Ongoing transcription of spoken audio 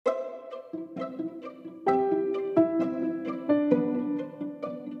Hey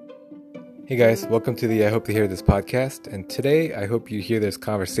guys, welcome to the I Hope to Hear This podcast, and today I hope you hear this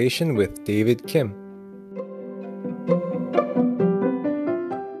conversation with David Kim.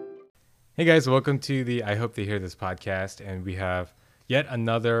 Hey guys, welcome to the I Hope to Hear This podcast, and we have yet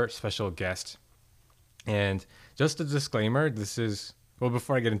another special guest. And just a disclaimer,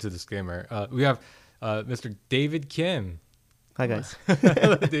 before I get into the disclaimer, we have Mr. David Kim. Hi guys.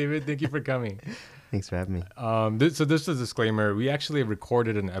 Hello David, thank you for coming. Thanks for having me. This is a disclaimer. We actually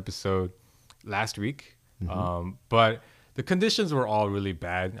recorded an episode last week, but the conditions were all really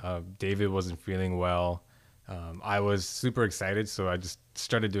bad. David wasn't feeling well. I was super excited, so I just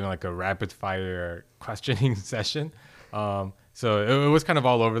started doing like a rapid fire questioning session. So it was kind of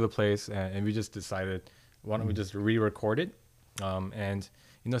all over the place, and we just decided, why don't we just re-record it? And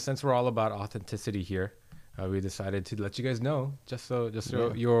since we're all about authenticity here, we decided to let you guys know, just so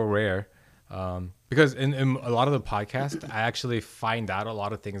you're aware. Because in a lot of the podcasts, I actually find out a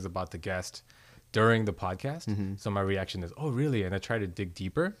lot of things about the guest during the podcast. So my reaction is, oh, really? And I try to dig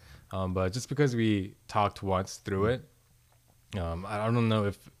deeper. But just because we talked once through it, I don't know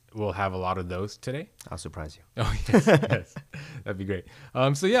if we'll have a lot of those today. I'll surprise you. Oh, yes, yes. That'd be great.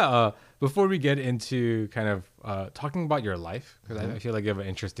 Before we get into kind of talking about your life, because I feel like you have an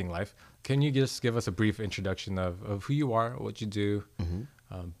interesting life, can you just give us a brief introduction of who you are, what you do,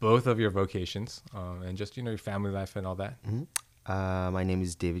 both of your vocations, and just, your family life and all that? My name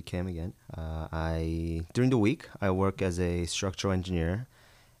is David Kim again. During the week, I work as a structural engineer,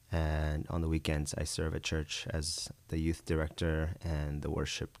 and on the weekends, I serve at church as the youth director and the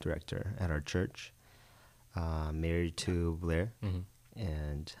worship director at our church. Married to Blair,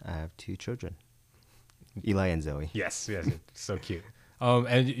 and I have 2 children, Eli and Zoe. Yes, so cute.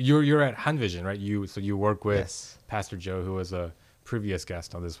 And you're at Hanvision, right? You work with Yes. Pastor Joe, who was a previous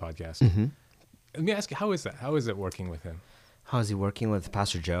guest on this podcast. Let me ask you, how is that? How is it working with him? How is he working with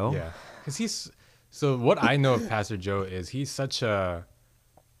Pastor Joe? Yeah, because what I know of Pastor Joe is he's such a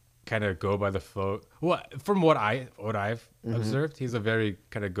kind of go by the flow. Well, from what I've observed, he's a very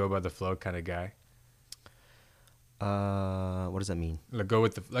kind of go by the flow kind of guy. What does that mean? Like go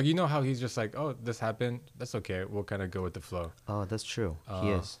with how he's just like, oh, this happened, that's okay, we'll kind of go with the flow. Oh, that's true. He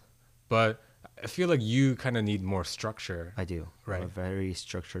is. But I feel like you kind of need more structure. I do. Right. I'm a very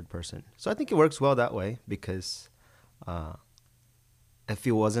structured person. So I think it works well that way because if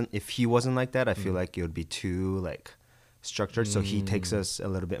he wasn't like that, I feel like it would be too structured. So he takes us a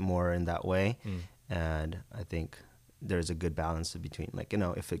little bit more in that way. And I think there's a good balance between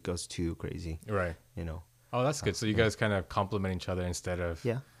if it goes too crazy. Right. Oh, that's good. So you guys kind of complement each other instead of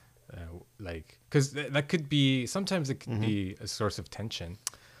because that could be, sometimes it could be a source of tension.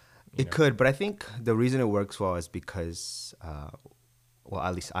 It could, but I think the reason it works well is because,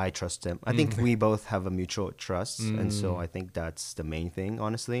 at least I trust him. I think we both have a mutual trust, and so I think that's the main thing,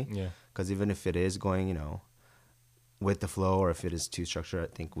 honestly. Yeah. Because even if it is going, with the flow, or if it is too structured, I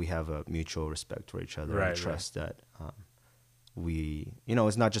think we have a mutual respect for each other and trust that we,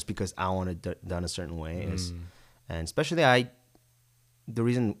 it's not just because I want it done a certain way. And especially the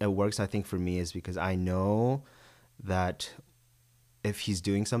reason it works, I think, for me is because I know that if he's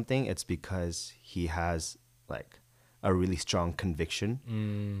doing something, it's because he has a really strong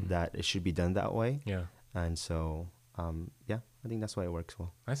conviction that it should be done that way. Yeah. And so, I think that's why it works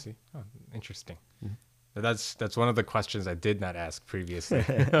well. I see. Oh, interesting. That's one of the questions I did not ask previously.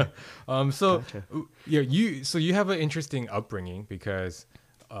 Gotcha. You have an interesting upbringing because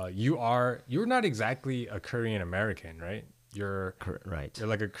you're not exactly a Korean American, right? You're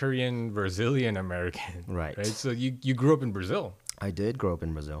like a Korean Brazilian American, right? So you grew up in Brazil. I did grow up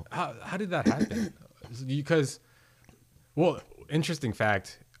in Brazil. How did that happen? Because, interesting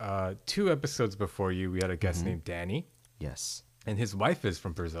fact. 2 episodes before you, we had a guest named Danny. Yes. And his wife is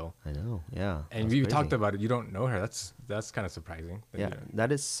from Brazil. I know, yeah. And we talked about it. You don't know her. That's kind of surprising. Yeah,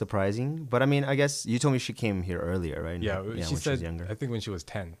 that is surprising. But I mean, I guess you told me she came here earlier, right? Yeah, she said, was younger. I think when she was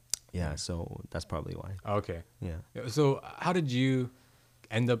 10. Yeah, so that's probably why. Okay. Yeah. So how did you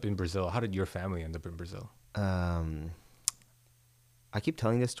end up in Brazil? How did your family end up in Brazil? I keep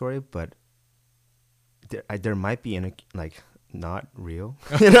telling this story, but there might be not real.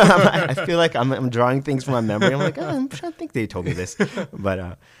 I feel like I'm drawing things from my memory. I'm like, I'm trying to think they told me this.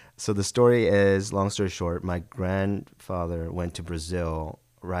 But so the story is, long story short, my grandfather went to Brazil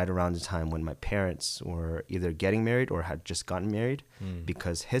right around the time when my parents were either getting married or had just gotten married,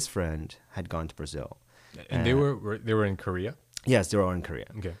 because his friend had gone to Brazil. And they were in Korea? Yes, they were all in Korea.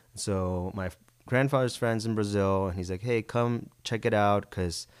 Okay. So my grandfather's friends in Brazil, and he's like, hey, come check it out,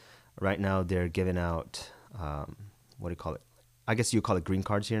 because right now they're giving out, what do you call it? I guess you call it green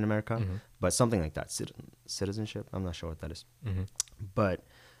cards here in America, but something like that, citizenship. I'm not sure what that is. But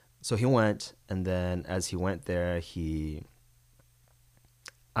so he went, and then as he went there,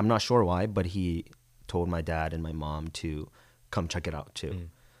 I'm not sure why, but he told my dad and my mom to come check it out too.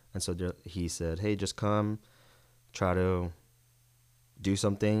 And so he said, hey, just come, try to do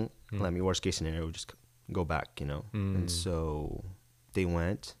something. Let me, worst case scenario, just go back, And so they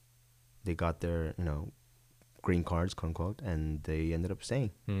went, they got their, green cards, quote unquote, and they ended up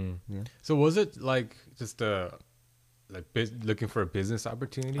staying. Yeah. So was it like just looking for a business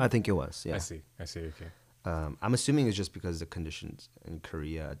opportunity? I think it was. Yeah. I see. Okay. I'm assuming it's just because the conditions in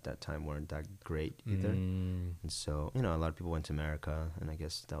Korea at that time weren't that great either, and so a lot of people went to America, and I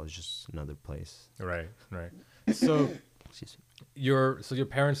guess that was just another place. Right. So your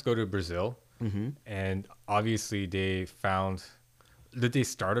parents go to Brazil, and obviously they found. Did they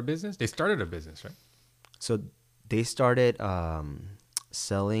start a business? They started a business, right? So they started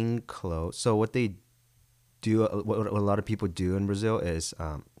selling clothes. So what they do, what a lot of people do in Brazil is,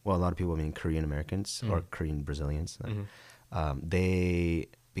 a lot of people, I mean Korean Americans or Korean Brazilians, they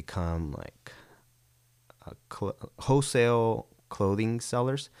become like wholesale clothing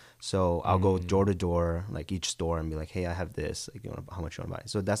sellers. So I'll go door to door, like each store, and be like, hey, I have this. Like, how much you want to buy?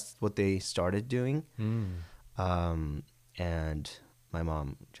 So that's what they started doing. And my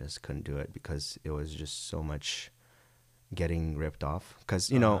mom just couldn't do it because it was just so much getting ripped off. Because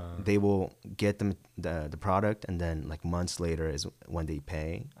they will get them the product, and then like months later is when they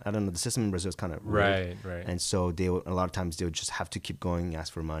pay. I don't know. The system in Brazil is kind of right. And so a lot of times they would just have to keep going,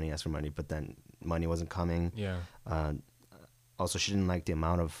 ask for money, but then money wasn't coming. Yeah. Also, she didn't like the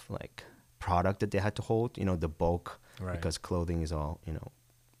amount of like product that they had to hold. The bulk, because clothing is all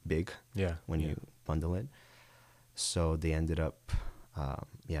big. Yeah. When you bundle it, so they ended up.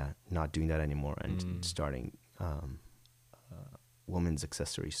 Not doing that anymore and starting women's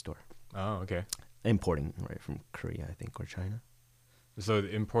accessory store. Oh, okay. Importing from Korea, I think, or China. So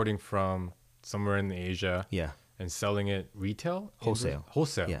importing from somewhere in Asia. Yeah. And selling it retail? Wholesale.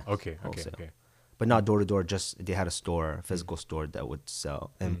 Yeah. Okay. Wholesale. Okay. But not door to door. Just they had a store, a physical store that would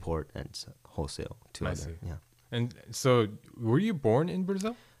sell, import and wholesale to other. See. Yeah. And so, were you born in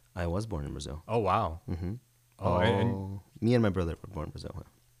Brazil? I was born in Brazil. Oh wow. And me and my brother were born in Brazil.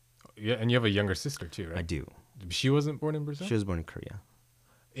 Yeah, and you have a younger sister too, right? I do. She wasn't born in Brazil? She was born in Korea.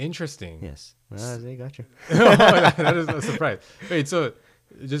 Interesting. Yes. They got you. That is a surprise. Wait, so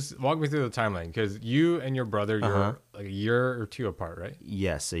just walk me through the timeline, because you and your brother, you're like a year or two apart, right?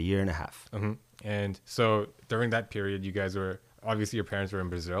 Yes, a year and a half. And so during that period, you guys were, obviously your parents were in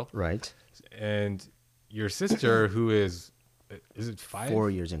Brazil. Right. And your sister, who is it 4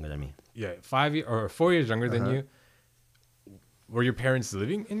 years younger than me? Yeah, 4 years younger than you. Were your parents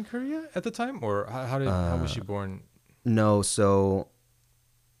living in Korea at the time, or how was she born? No, so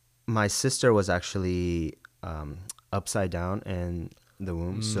my sister was actually upside down in the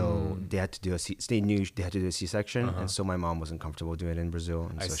womb, so they had to do they knew they had to do a C-section, and so my mom wasn't comfortable doing it in Brazil,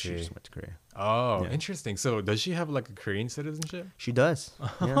 and so she just went to Korea. Oh, interesting. So does she have like a Korean citizenship? She does.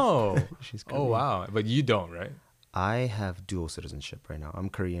 Oh, she's Korean. Oh wow, but you don't, right? I have dual citizenship right now. I'm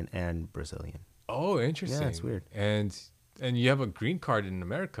Korean and Brazilian. Oh, interesting. Yeah, it's weird. And you have a green card in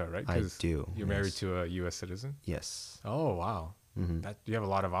America, right? I do. You're married to a U.S. citizen? Yes. Oh, wow. You have a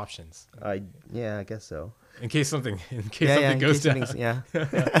lot of options. I guess so. In case something goes down. Yeah.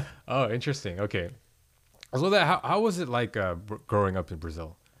 Oh, interesting. Okay. So how was it like growing up in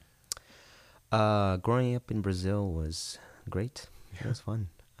Brazil? Growing up in Brazil was great. It was fun.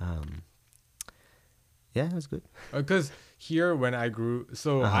 Yeah, it was good. Because here, when I grew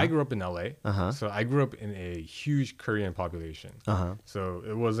up in LA. So I grew up in a huge Korean population. So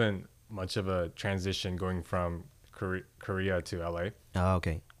it wasn't much of a transition going from Korea to LA. Oh,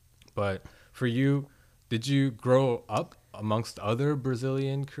 okay. But for you, did you grow up amongst other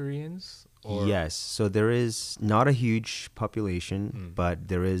Brazilian Koreans? Or? Yes. So there is not a huge population, but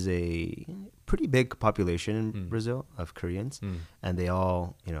there is a pretty big population in Brazil of Koreans, and they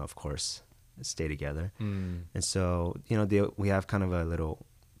all, of course, stay together. And so, we have kind of a little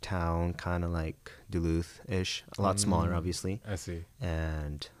town, kind of like Duluth-ish, a lot smaller, obviously. I see.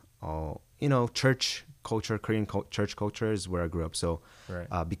 And all, church culture, Korean church culture is where I grew up. So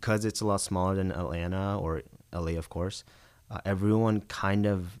because it's a lot smaller than Atlanta or LA, of course, everyone kind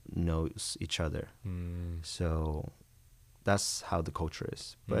of knows each other. So that's how the culture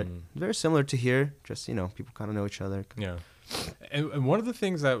is. But very similar to here, just, people kind of know each other. Yeah. And one of the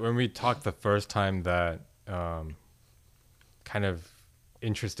things that when we talked the first time that kind of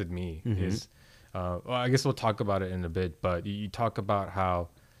interested me is, well, I guess we'll talk about it in a bit, but you talk about how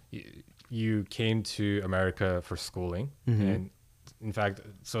you came to America for schooling, and in fact,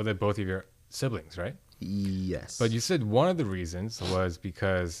 so that both of your siblings, right? Yes. But you said one of the reasons was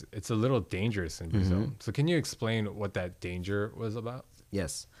because it's a little dangerous in Brazil. So can you explain what that danger was about?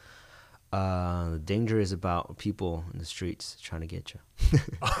 Yes. The danger is about people in the streets trying to get you.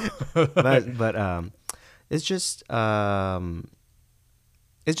 but it's just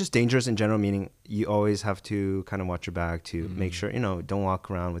dangerous in general, meaning you always have to kind of watch your back to make sure, don't walk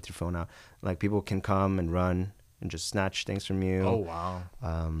around with your phone out. Like people can come and run and just snatch things from you. Oh, wow.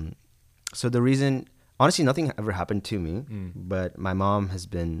 So the reason, honestly, nothing ever happened to me, but my mom has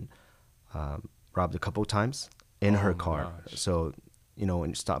been robbed a couple times in her car. Gosh. So, when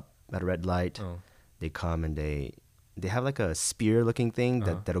you stop at a red light, they come and they have like a spear looking thing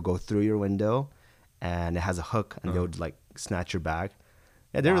that'll go through your window, and it has a hook, and they'll like snatch your bag.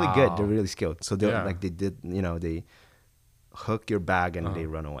 Yeah, they're really good. They're really skilled. So they hook your bag and they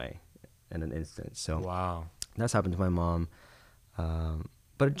run away in an instant. So wow, that's happened to my mom.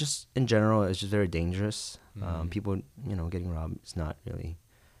 But just in general, it's just very dangerous. People, getting robbed is not really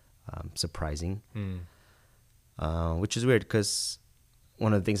surprising, which is weird because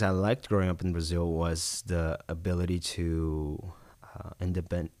one of the things I liked growing up in Brazil was the ability to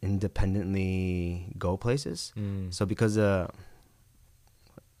independently go places. So because I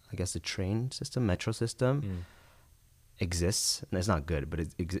guess the train system, metro system, exists, and it's not good, but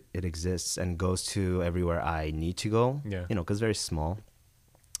it exists and goes to everywhere I need to go. Yeah. Because it's very small.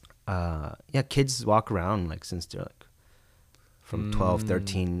 Kids walk around like since they're like from 12,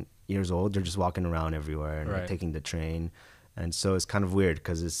 13 years old. They're just walking around everywhere and like, taking the train. And so it's kind of weird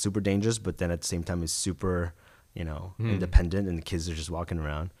because it's super dangerous, but then at the same time it's super, independent, and the kids are just walking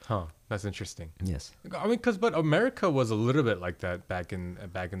around. Huh. That's interesting. Yes. I mean, but America was a little bit like that back in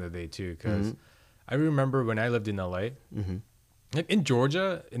the day too. Because I remember when I lived in LA, in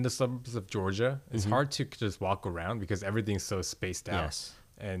Georgia, in the suburbs of Georgia, it's hard to just walk around because everything's so spaced out. Yes.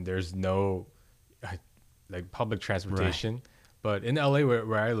 And there's no like public transportation. Right. But in LA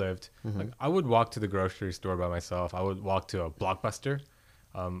where I lived, like I would walk to the grocery store by myself. I would walk to a Blockbuster.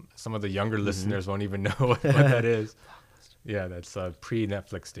 Some of the younger listeners won't even know what that is. Yeah, that's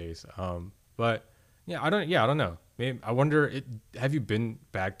pre-Netflix days. But I don't know. Maybe I wonder. Have you been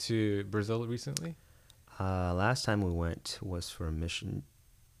back to Brazil recently? Last time we went was for a mission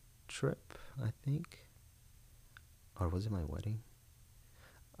trip, I think, or was it my wedding?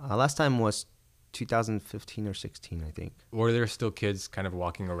 Last time was 2015 or 16, I think. Were there still kids kind of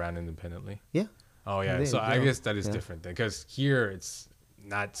walking around independently? Yeah. Oh yeah. So I guess that is different then, because here it's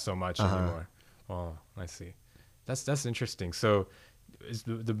not so much anymore. Oh, I see. That's interesting. So is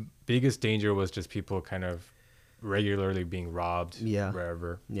the biggest danger was just people kind of regularly being robbed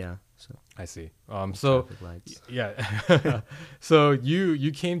wherever. Yeah. So I see. So so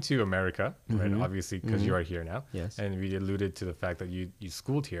you came to America, right? Obviously, because you are here now. Yes. And we alluded to the fact that you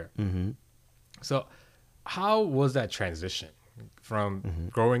schooled here. So how was that transition from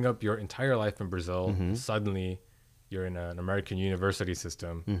growing up your entire life in Brazil, suddenly you're in an American university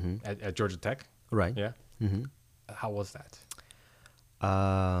system at Georgia Tech? Right. Yeah. How was that?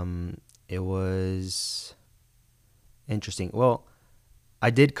 It was interesting. Well, I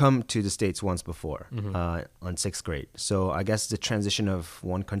did come to the States once before, on sixth grade. So I guess the transition of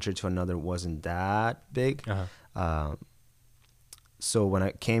one country to another wasn't that big. So when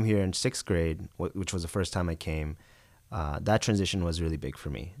I came here in sixth grade, which was the first time I came, that transition was really big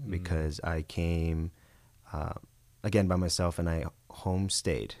for me because I came again by myself, and I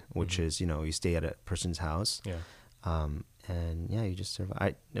homestayed, which is, you stay at a person's house. Yeah. And you just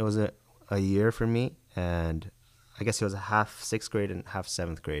survive. It was a year for me, and I guess it was half sixth grade and half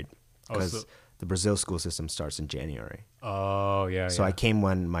seventh grade because the Brazil school system starts in January. Oh, yeah. So I came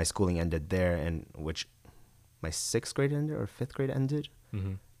when my schooling ended there, and which my sixth grade ended or fifth grade ended.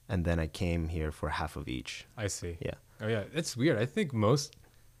 And then I came here for half of each. I see. Yeah. Oh, yeah. It's weird. I think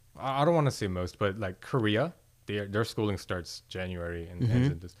I don't want to say most, but like Korea, their schooling starts January and ends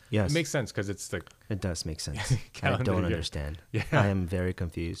in this. Yes. It makes sense because it's the... It does make sense. I don't understand. Yeah. I am very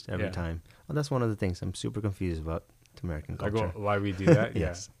confused every time. Well, that's one of the things I'm super confused about American culture. Like why we do that?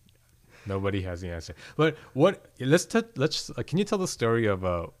 Yes. Yeah. Nobody has the answer. But can you tell the story of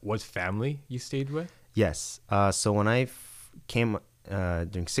what family you stayed with? Yes. So when I came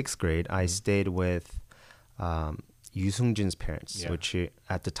during sixth grade, I stayed with Yu Sung-jin's parents, which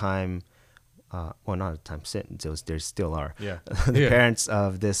at the time, well, not at the time, they still are. Yeah. The parents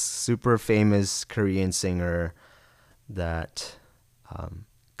of this super famous Korean singer that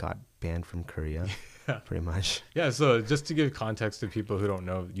got banned from Korea, pretty much. Yeah, so just to give context to people who don't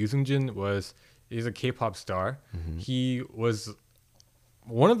know, Yu Sung-jin he's a K-pop star. He was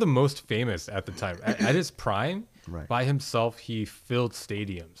one of the most famous at the time. At his prime, Right. By himself, he filled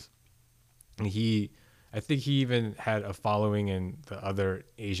stadiums. And I think he even had a following in the other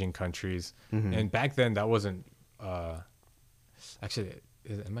Asian countries. Mm-hmm. And back then, that wasn't actually.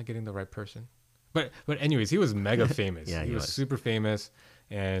 Am I getting the right person? But anyways, he was mega famous. Yeah, he was super famous,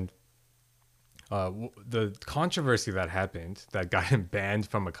 and the controversy that happened that got him banned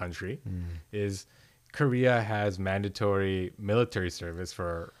from a country is Korea has mandatory military service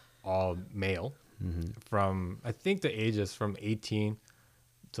for all male from, I think the age is from 18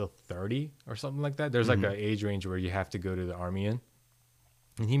 to 30 or something like that. There's like an age range where you have to go to the army in.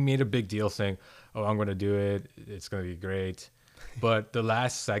 And he made a big deal saying, "Oh, I'm going to do it. It's going to be great." But the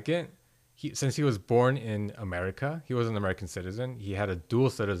last second, since he was born in America, he was an American citizen. He had a dual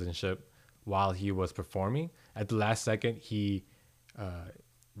citizenship while he was performing. At the last second, he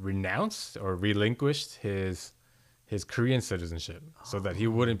renounced or relinquished his Korean citizenship so that he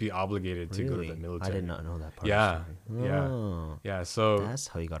wouldn't be obligated to go to the military. I did not know that part. Yeah. So that's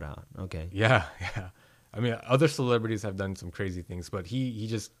how he got out. Okay. Yeah. I mean, other celebrities have done some crazy things, but he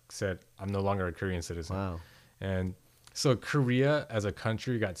just said, "I'm no longer a Korean citizen." Wow. And so Korea as a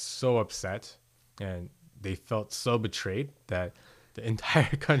country got so upset and they felt so betrayed that the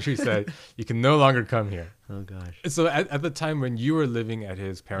entire country said, "You can no longer come here." Oh gosh. So at the time when you were living at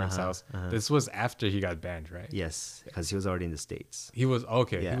his parents' house, this was after he got banned, right? Yes, because he was already in the States. He was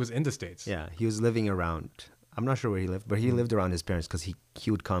okay. Yeah. He was in the States. Yeah, he was living around. I'm not sure where he lived, but he lived around his parents because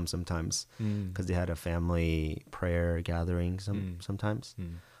he would come sometimes because they had a family prayer gathering sometimes.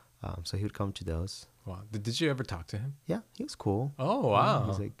 So he would come to those. Wow. Did you ever talk to him? Yeah, he was cool. Oh, wow. He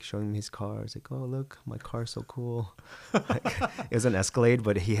was like showing me his car. I was like, "Oh, look, my car's so cool." It was an Escalade,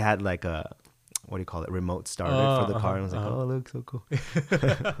 but he had like a, what do you call it, remote starter for the car. And I was like, "Oh, look, so cool."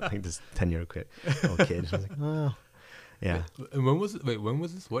 Like this 10-year-old kid. I was like, "Oh." Yeah. And when was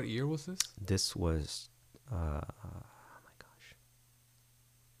this? What year was this? This was, oh my gosh.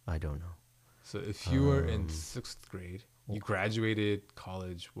 I don't know. So if you were in 6th grade, you graduated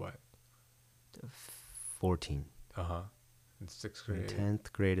college, what? 14. In 6th grade.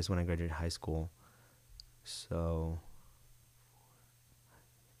 10th grade is when I graduated high school. So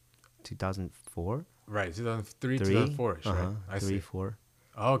 2004? Right, 2003, 2004, right? I see. 4.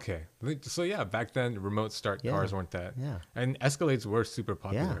 Okay. So yeah, back then remote start cars weren't that. Yeah. And Escalades were super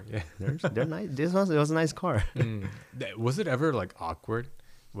popular. Yeah. They're nice. It was a nice car. Was it ever like awkward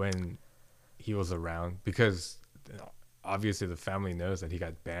when he was around? Because obviously the family knows that he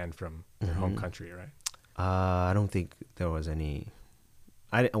got banned from their home country, right? I don't think there was any.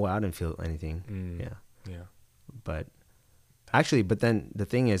 I didn't feel anything. Yeah. But actually, then the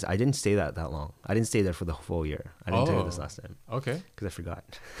thing is, I didn't stay that long. I didn't stay there for the full year. I didn't tell you this last time. Okay. Because I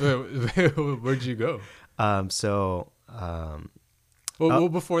forgot. Where'd you go? Well,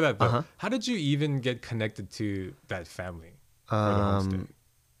 before that, though, how did you even get connected to that family?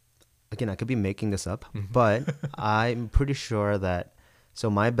 Again, I could be making this up, but I'm pretty sure that. So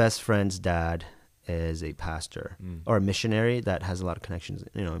my best friend's dad is a pastor or a missionary that has a lot of connections,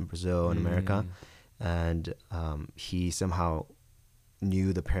 in Brazil and America, and he somehow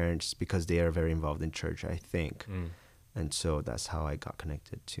knew the parents because they are very involved in church, I think, and so that's how I got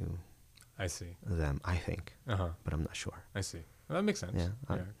connected to. I see them. I think, but I'm not sure. I see. Well, that makes sense.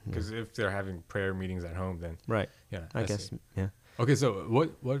 Yeah, because if they're having prayer meetings at home, then right. Yeah, I guess. See. Yeah. Okay, so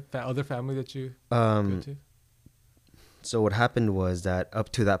what other family that you go to? So what happened was that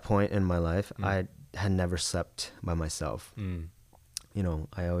up to that point in my life, I had never slept by myself.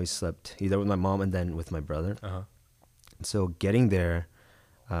 I always slept either with my mom and then with my brother. So getting there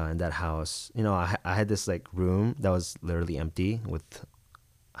in that house, I had this like room that was literally empty with,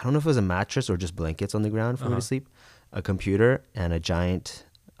 I don't know if it was a mattress or just blankets on the ground for me to sleep, a computer, and a giant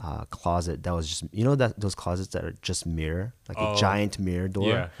closet that was just, those closets that are just mirror, like a giant mirror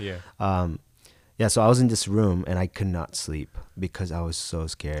door. Yeah, so I was in this room and I could not sleep because I was so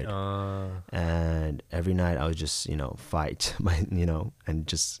scared. And every night I would just, fight, and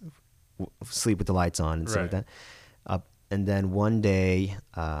just sleep with the lights on and stuff like that. And then one day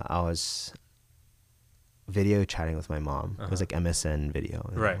I was video chatting with my mom. It was like MSN video.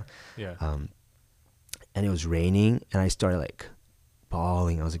 Right, yeah. And it was raining and I started like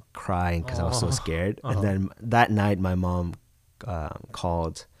bawling. I was like crying because I was so scared. And then that night my mom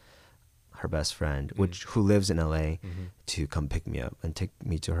called her best friend, who lives in LA, to come pick me up and take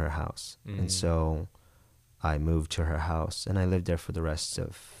me to her house. And so I moved to her house and I lived there for the rest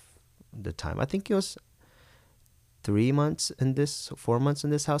of the time. I think it was 4 months in this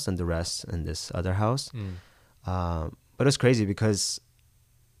house and the rest in this other house. But it was crazy because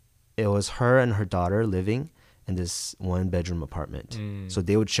it was her and her daughter living in this 1-bedroom apartment. So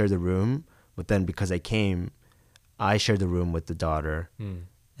they would share the room, but then because I came, I shared the room with the daughter,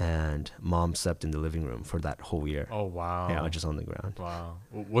 and mom slept in the living room for that whole year. Oh, wow. Yeah, just on the ground. Wow.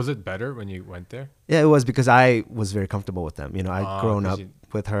 Was it better when you went there? Yeah, it was because I was very comfortable with them. I'd grown up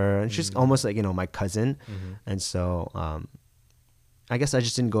with her, and she's almost like, my cousin. And so I guess I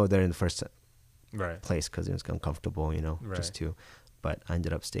just didn't go there in the first place because it was uncomfortable, just to. But I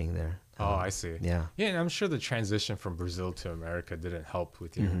ended up staying there. Oh, I see. Yeah. Yeah, and I'm sure the transition from Brazil to America didn't help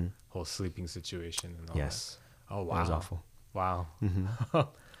with your whole sleeping situation and all yes. that. Oh, wow. That was awful. Wow.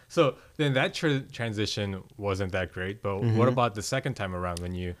 So then that transition wasn't that great. But what about the second time around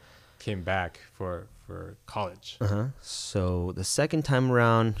when you came back for college? So the second time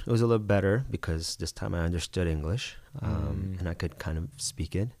around, it was a little better because this time I understood English and I could kind of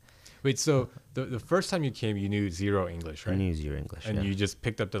speak it. Wait, so the first time you came, you knew zero English, right? I knew zero English, and you just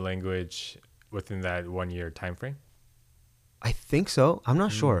picked up the language within that 1 year time frame? I think so. I'm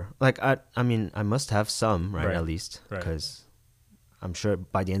not sure. Like, I mean, I must have some, right? At least, because I'm sure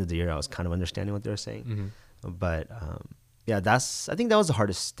by the end of the year, I was kind of understanding what they were saying. But yeah, I think that was the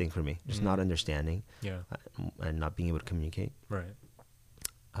hardest thing for me, just not understanding, and not being able to communicate. Right.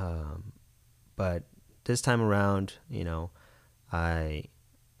 But this time around,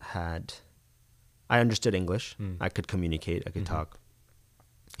 I understood English. I could communicate. I could talk.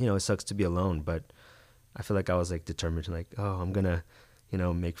 It sucks to be alone, but I feel like I was like determined to I'm gonna,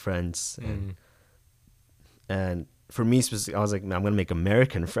 make friends. And for me specifically, I was like, I'm gonna make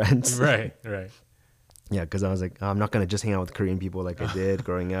American friends. Right. Yeah, because I was like, I'm not gonna just hang out with Korean people like I did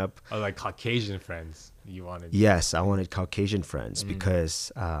growing up. Oh, like Caucasian friends you wanted? Yes, I wanted Caucasian friends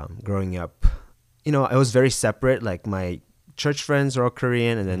because growing up, it was very separate. Like my church friends were all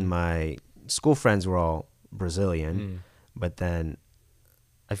Korean, and then my school friends were all Brazilian. But then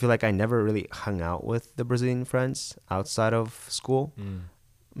I feel like I never really hung out with the Brazilian friends outside of school.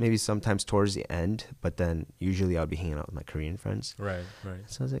 Maybe sometimes towards the end, but then usually I'll be hanging out with my Korean friends. Right.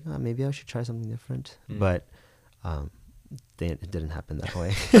 So I was like, maybe I should try something different. But it didn't happen that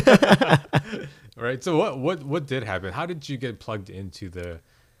way. Right. So what did happen? How did you get plugged into the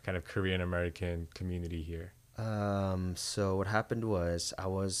kind of Korean American community here? So what happened was I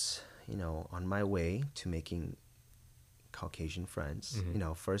was, on my way to making Caucasian friends.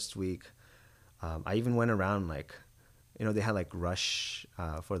 First week, I even went around they had rush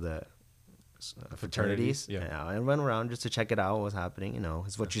for the fraternities. Yeah, I went around just to check it out, what was happening.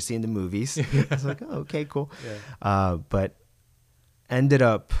 It's what you see in the movies. I was like, oh, okay, cool. Yeah. But ended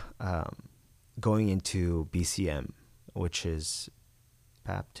up going into BCM, which is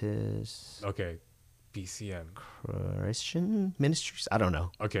Baptist. Okay. BCM. Christian Ministries? I don't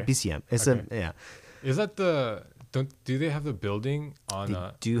know. Okay. BCM. It's yeah. Is that do they have the building on?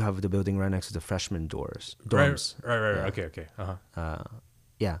 They do have the building right next to the freshman dorms. Right. Yeah. Okay.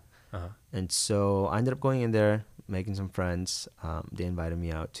 Yeah. And so I ended up going in there, making some friends. They invited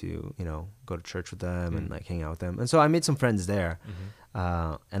me out to, go to church with them and hang out with them. And so I made some friends there.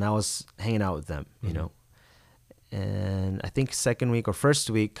 And I was hanging out with them, And I think second week or first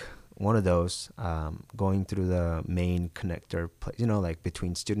week, one of those, going through the main connector place,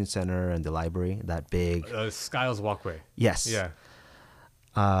 between Student Center and the library, that big Skiles Walkway. Yes. Yeah.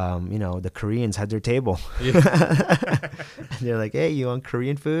 The Koreans had their table. And they're like, hey, you want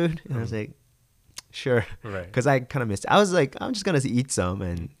Korean food? And I was like, sure. Right. Because I kind of missed it. I was like, I'm just going to eat some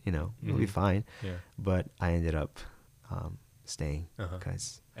and, it'll be fine. Yeah. But I ended up staying.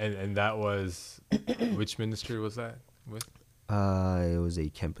 Cause and that was, which ministry was that with? It was a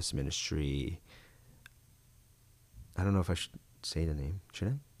campus ministry. I don't know if I should say the name. Should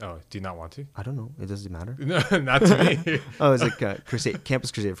I? Oh, do you not want to? I don't know. It doesn't matter. No, not to me. Oh, it's like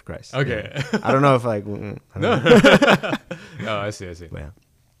Campus Crusade for Christ. Okay. Yeah. I don't know if No, I see. But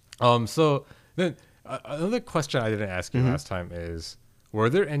yeah. So then another question I didn't ask you last time is, were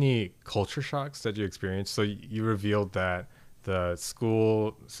there any culture shocks that you experienced? So you revealed that the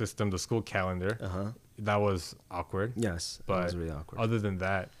school system, the school calendar, that was awkward. Yes, but that was really awkward. Other than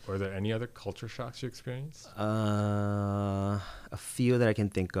that, were there any other culture shocks you experienced? A few that I can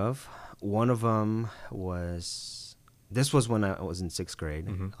think of. One of them was, this was when I was in 6th grade.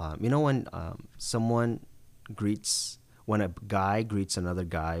 When when a guy greets another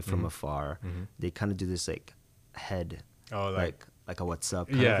guy from afar, they kind of do this head, like a what's up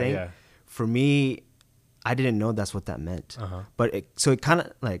kind of thing. Yeah. For me, I didn't know that's what that meant. But it kind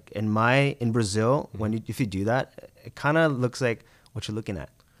of in Brazil, if you do that, it kind of looks like what you're looking at.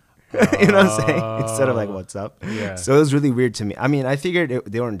 You know what I'm saying? Instead of what's up. Yeah. So it was really weird to me. I mean, I figured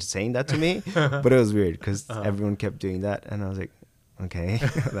they weren't saying that to me, but it was weird because everyone kept doing that. And I was like, okay,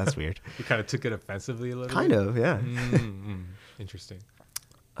 that's weird. You kind of took it offensively a little bit? Kind of, yeah. Interesting.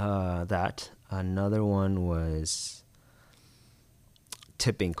 That. Another one was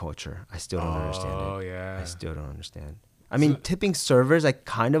tipping culture. I still don't understand it. Oh, yeah. I still don't understand. I mean, tipping servers, I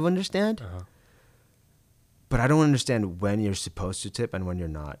kind of understand. But I don't understand when you're supposed to tip and when you're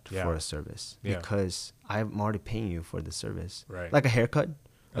not for a service. Yeah. Because I'm already paying you for the service. Right. Like a haircut.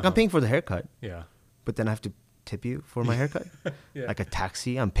 Like I'm paying for the haircut. Yeah. But then I have to tip you for my haircut. Yeah. Like a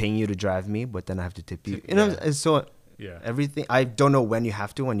taxi, I'm paying you to drive me, but then I have to tip you. You Yeah. know, and so Yeah. everything, I don't know when you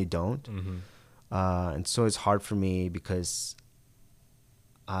have to, when you don't. Mm-hmm. And so it's hard for me because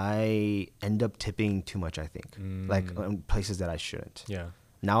I end up tipping too much, I think. Like in places that I shouldn't. Yeah.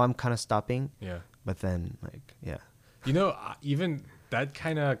 Now I'm kind of stopping. Yeah. But then, like, yeah. You know, even that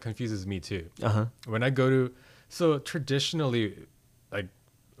kind of confuses me too. Uh-huh. When I go to, so traditionally, like,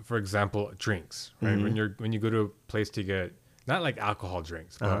 for example, drinks, right? When you go to a place to get, not like alcohol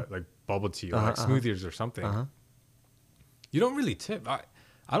drinks, but like bubble tea or like smoothies or something, you don't really tip.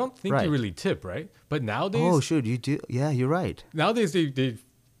 I don't think you really tip, right? But nowadays, Oh, shoot, you do. Yeah, you're right. nowadays they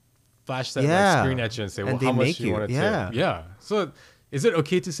flash that Yeah. like, screen at you and say, well, And they how much make do you you- want to yeah. tip? Yeah. So is it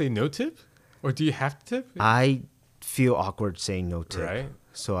okay to say no tip? Or do you have to tip? I feel awkward saying no tip. Right.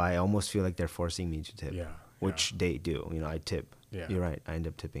 So I almost feel like they're forcing me to tip. Yeah, Which they do. You know, I tip. Yeah. You're right. I end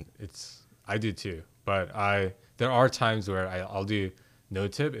up tipping. I do too, but there are times where I'll do no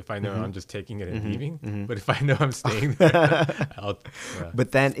tip if I know I'm just taking it and leaving. But if I know I'm staying there, I'll. Yeah.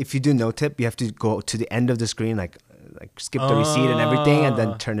 But then if you do no tip, you have to go to the end of the screen, like skip the receipt and everything, and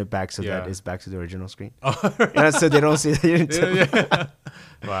then turn it back so that Yeah. it's back to the original screen. So they don't see that you didn't tip. Yeah.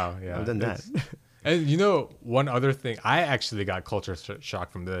 Wow. Yeah. I've done that. And you know, one other thing, I actually got culture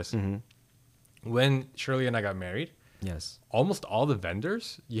shock from this. When Shirley and I got married, Yes. almost all the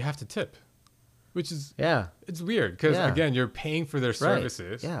vendors you have to tip, which is Yeah. it's weird because Yeah. again you're paying for their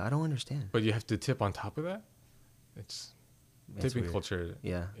services, Yeah, I don't understand. but you have to tip on top of that. It's That's tipping weird. culture.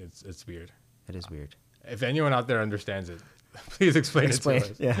 Yeah. It's weird. It is weird. If anyone out there understands it, please explain it to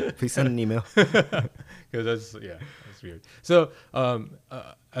us. Yeah. Please send an email. Because that's weird. So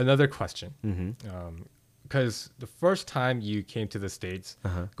another question, because the first time you came to the States,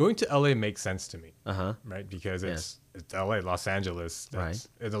 going to LA makes sense to me, right? Because it's LA, Los Angeles. Right.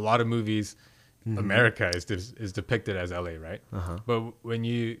 In a lot of movies, America is depicted as LA, right? But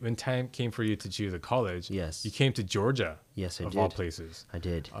when time came for you to choose a college, Yes. you came to Georgia. Yes, I of did. all places. I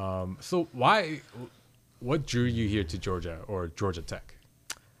did. So what drew you here to Georgia or Georgia Tech?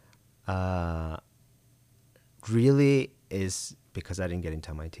 Really is because I didn't get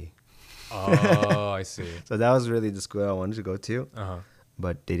into MIT. Oh, I see. So that was really the school I wanted to go to. Uh-huh.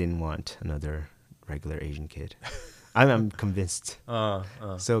 But they didn't want another regular Asian kid. I'm convinced.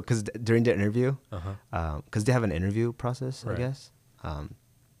 So, because during the interview, because they have an interview process, Right. I guess.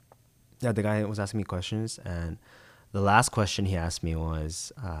 Yeah, the guy was asking me questions, and the last question he asked me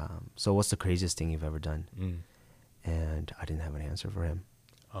was, "So, what's the craziest thing you've ever done?" And I didn't have an answer for him.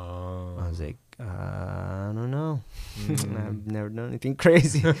 Oh. I was like, I don't know. I've never done anything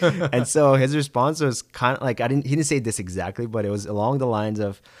crazy. And so his response was kind of like, he didn't say this exactly, but it was along the lines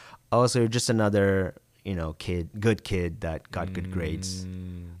of, oh, so you're just another, good kid that got good grades,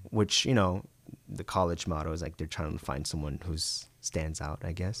 which, the college motto is like, they're trying to find someone who stands out,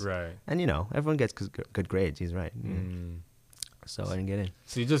 I guess. Right. And, everyone gets good grades. He's right. So I didn't get in.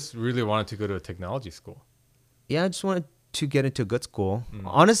 So you just really wanted to go to a technology school? Yeah, I just wanted to get into a good school.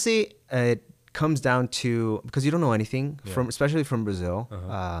 Honestly, it comes down to, because you don't know anything especially from Brazil.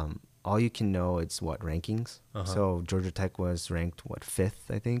 All you can know is rankings. So Georgia Tech was ranked 5th,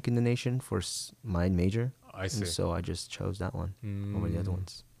 I think, in the nation for my major. I see. And so I just chose that one over the other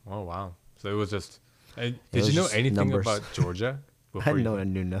ones. Oh wow! So it was just. Did was you know just anything numbers. about Georgia? I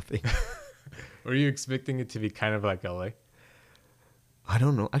knew nothing. Were you expecting it to be kind of like LA? I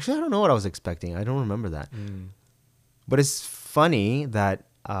don't know. Actually, I don't know what I was expecting. I don't remember that. But it's funny that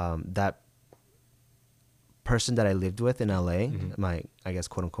that person that I lived with in LA, my, I guess,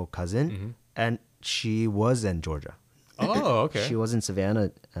 quote unquote cousin, and she was in Georgia. Oh, okay. She was in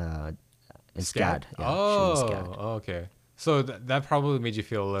Savannah in SCAD. Yeah, oh, she was in SCAD. Okay. So that probably made you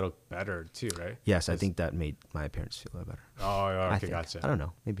feel a little better too, right? Yes, I think that made my parents feel a little better. Oh, I okay, think. gotcha. I don't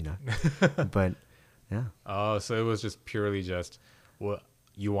know. Maybe not. But yeah. Oh, so it was just purely just what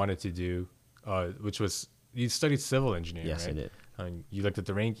you wanted to do, which was you studied civil engineering, Yes, right? I did. You looked at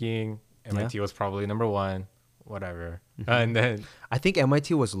the ranking. MIT was probably number 1, whatever. And then I think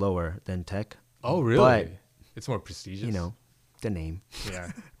MIT was lower than Tech. oh, really? But, it's more prestigious. the name.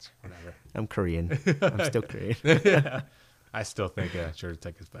 Yeah, whatever. I'm Korean. I'm still Korean. Yeah. I still think Georgia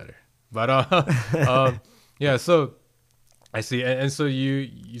Tech is better. But yeah, so I see. And so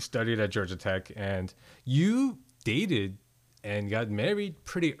you studied at Georgia Tech and you dated and got married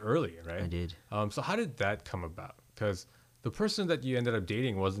pretty early, right? I did. So how did that come about? Because the person that you ended up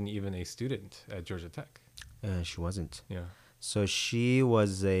dating wasn't even a student at Georgia Tech. She wasn't. Yeah. So she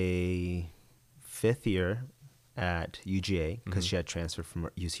was a 5th year at UGA because she had transferred from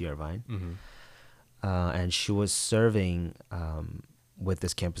UC Irvine. And she was serving with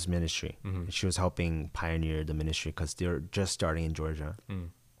this campus ministry. She was helping pioneer the ministry because they're just starting in Georgia.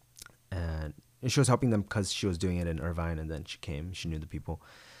 And she was helping them because she was doing it in Irvine, and then she came. She knew the people.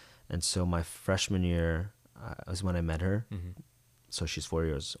 And so my freshman year was when I met her. So she's 4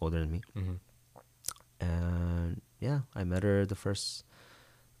 years older than me. And yeah, I met her the first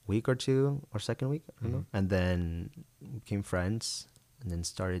week or two, or second week, I don't know. And then became friends, and then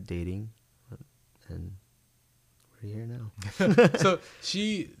started dating. And we're here now. So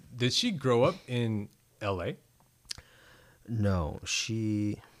did she grow up in LA? No,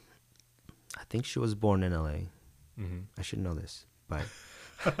 I think she was born in LA. I should know this, but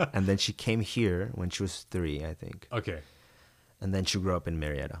and then she came here when she was 3, I think. Okay. And then she grew up in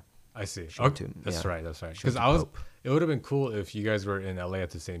Marietta. I see. Okay. That's right. She Because went to Pope. it would have been cool if you guys were in LA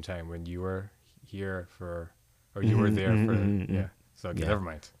at the same time when you were here or you were there for, yeah. So okay, never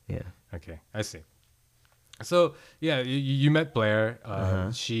mind. Yeah. Okay, I see. So yeah, you met Blair.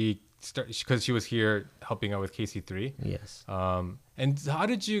 Because she was here helping out with KC3. Yes. And how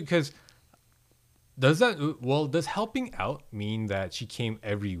did you? Because does helping out mean that she came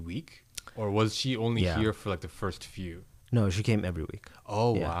every week, or was she only here for like the first few? No, she came every week.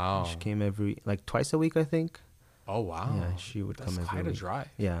 Oh Yeah. wow! She came twice a week, I think. Oh wow! Yeah, she would come every quite week. a drive.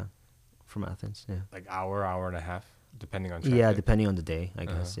 Yeah, from Athens. Yeah. Like hour and a half, depending on traffic. Yeah, depending on the day, I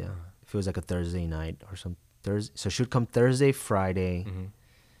guess. Yeah. If it was like a Thursday night or some Thursday, so she would come Thursday, Friday,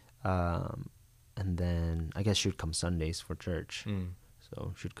 and then I guess she would come Sundays for church.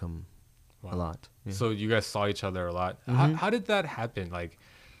 So she'd come a lot. Yeah. So you guys saw each other a lot. How did that happen? Like,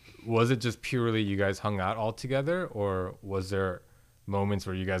 was it just purely you guys hung out all together, or was there moments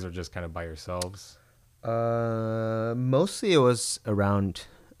where you guys were just kind of by yourselves? Mostly it was around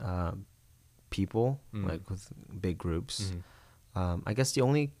people, like with big groups. I guess the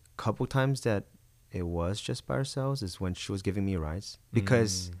only couple times that it was just by ourselves is when she was giving me rides,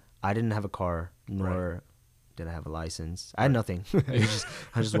 because I didn't have a car, nor did I have a license. I had nothing. I was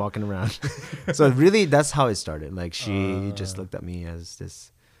just walking around. So really, that's how it started. Like she just looked at me as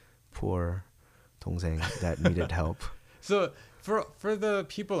this poor 동생 that needed help. So for the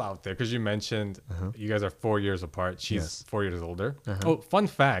people out there, because you mentioned you guys are 4 years apart. She's 4 years older. Oh, fun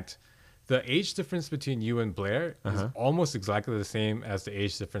fact. The age difference between you and Blair is almost exactly the same as the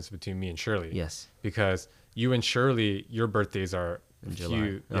age difference between me and Shirley. Yes. Because you and Shirley, your birthdays are in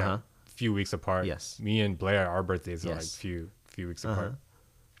July. Few weeks apart. Yes. Me and Blair, our birthdays are like few weeks apart.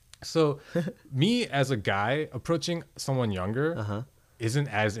 So me as a guy approaching someone younger isn't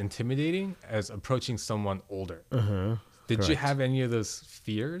as intimidating as approaching someone older. Did you have any of those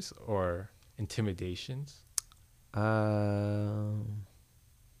fears or intimidations?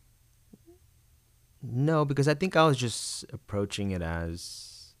 No, because I think I was just approaching it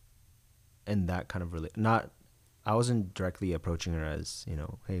as in that kind of I wasn't directly approaching her as,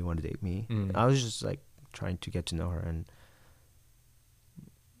 hey, you want to date me? I was just like trying to get to know her. And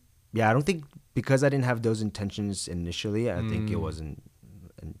yeah, I don't think, because I didn't have those intentions initially, I think it wasn't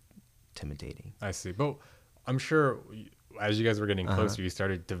intimidating. I see. But I'm sure as you guys were getting closer, you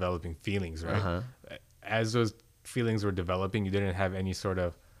started developing feelings, right? As those feelings were developing, you didn't have any sort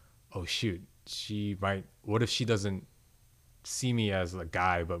of, oh shoot, what if she doesn't see me as a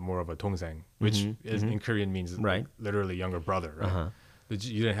guy but more of a 동생, which in Korean means like literally younger brother, right?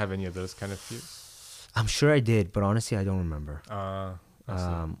 You didn't have any of those kind of fears? I'm sure I did, but honestly I don't remember.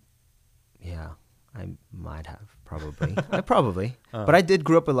 Yeah, I might have, probably. But I did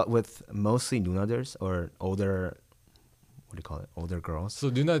grow up a lot with mostly nunadders, or older, what do you call it, older girls. So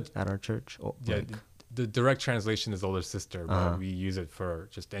nuna at our church. The direct translation is older sister, but we use it for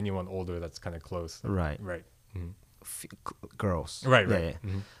just anyone older that's kind of close. Right. Girls. Right.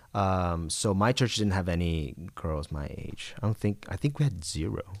 Yeah. So my church didn't have any girls my age. I think we had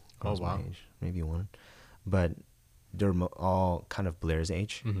 0 girls my age, maybe 1, but they're all kind of Blair's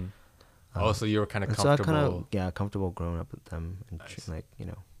age. So you were kind of comfortable. So comfortable growing up with them, and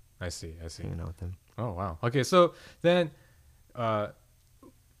I see. hanging out with them. Oh wow. Okay, so then,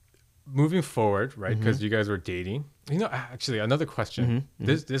 moving forward, right? Because you guys were dating. Actually, another question.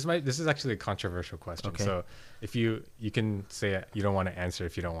 This is actually a controversial question. Okay. So if you can say it, you don't want to answer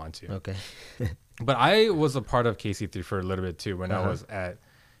if you don't want to. Okay. But I was a part of KC3 for a little bit too when I was at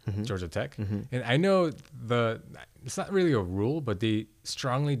Georgia Tech, and I know it's not really a rule, but they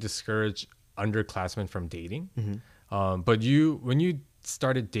strongly discourage underclassmen from dating. But when you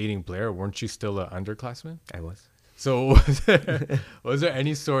started dating Blair, weren't you still an underclassman? I was. So was there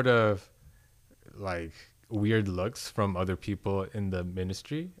any sort of like weird looks from other people in the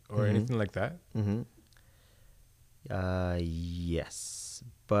ministry or anything like that? Mm-hmm. Yes,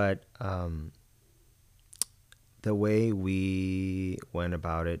 but the way we went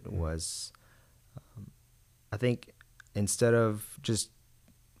about it was, I think, instead of just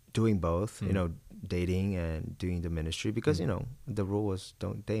doing both, dating and doing the ministry, because the rule was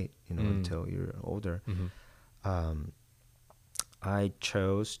don't date, until you're older. I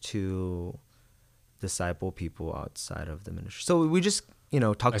chose to disciple people outside of the ministry. So we just,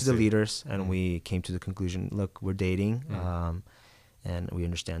 talked to the leaders, and we came to the conclusion, look, we're dating, and we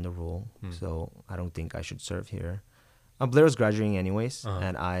understand the rule. So I don't think I should serve here. Blair was graduating anyways,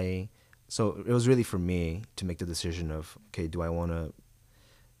 and so it was really for me to make the decision of, okay, do I want to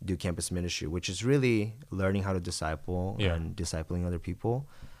do campus ministry, which is really learning how to disciple and discipling other people.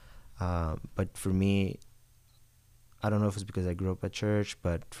 But for me, I don't know if it's because I grew up at church,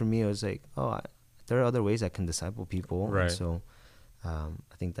 but for me, it was like, there are other ways I can disciple people. Right. And so I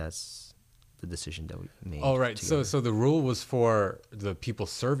think that's the decision that we made. Oh, right. Together. So the rule was for the people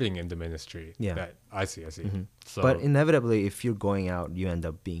serving in the ministry. Yeah. I see. So, but inevitably, if you're going out, you end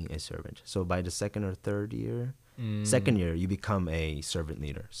up being a servant. So by the second or third year, second year, you become a servant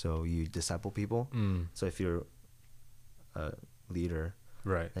leader. So you disciple people. So if you're a leader,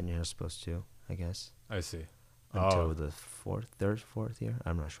 right, then you're not supposed to, I guess. I see. Until the fourth year.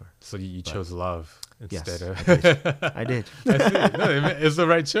 I'm not sure. So you chose love instead of. I did. I see. No, it's the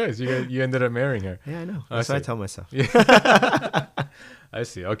right choice. You ended up marrying her. Yeah, I know. That's what I tell myself. Yeah. I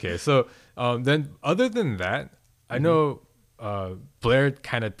see. Okay. So then, other than that, I know Blair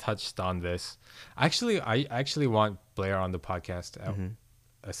kind of touched on this. I actually want Blair on the podcast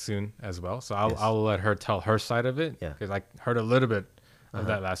as soon as well. So I'll let her tell her side of it. Yeah. Because I heard a little bit of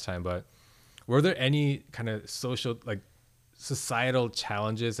that last time, but. Were there any kind of societal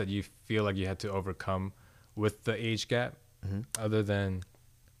challenges that you feel like you had to overcome with the age gap, other than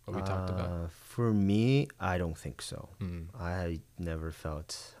what we talked about? For me, I don't think so. I never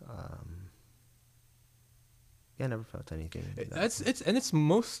felt. I never felt anything. It's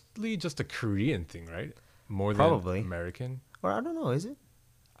mostly just a Korean thing, right? More Probably. than American. Or I don't know. Is it?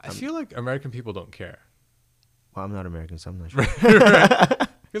 I feel like American people don't care. Well, I'm not American, so I'm not sure. Right.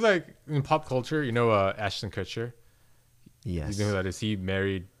 Because like in pop culture, Ashton Kutcher. Yes. You know who that is? He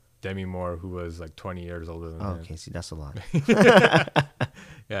married Demi Moore, who was like 20 years older than him. Okay, see, that's a lot.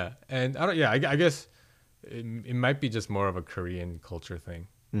 Yeah, and I guess it might be just more of a Korean culture thing.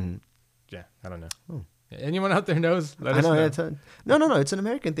 Yeah, I don't know. Oh. Anyone out there knows? Let us know. No, it's an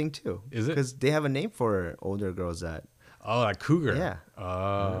American thing too. Is it? Because they have a name for older girls that. Oh, like cougar. Yeah.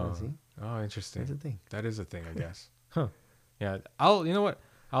 Oh, interesting. That's a thing. That is a thing, I guess. Huh. Yeah. You know what?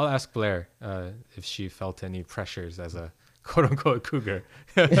 I'll ask Blair if she felt any pressures as a quote unquote cougar.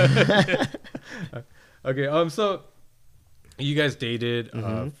 Okay. So you guys dated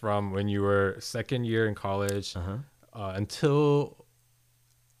from when you were second year in college until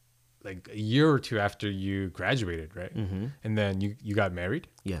like a year or two after you graduated, right? And then you got married.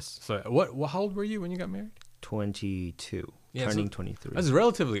 Yes. So how old were you when you got married? 22. Turning 23. That's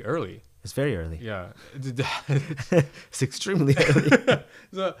relatively early. It's very early. Yeah. It's extremely early.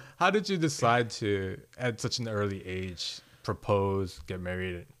 So how did you decide to, at such an early age, propose, get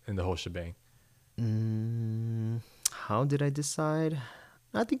married, and the whole shebang? How did I decide?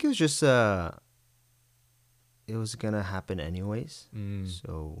 I think it was just, it was going to happen anyways.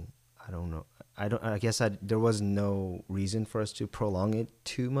 So I don't know. I guess there was no reason for us to prolong it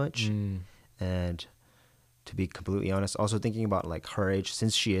too much. And to be completely honest, also thinking about like her age,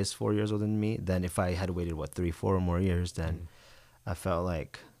 since she is 4 years older than me, then if I had waited 3-4 more years, then I felt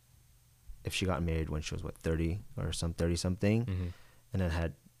like if she got married when she was 30 or 30 something, and then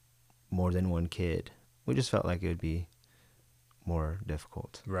had more than one kid, we just felt like it would be more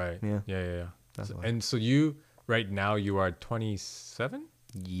difficult. Right. Yeah. That's why. And so you right now you are 27?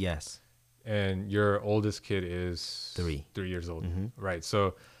 Yes. And your oldest kid is 3 years old. Right.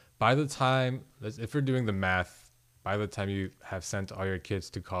 So by the time, if you're doing the math, by the time you have sent all your kids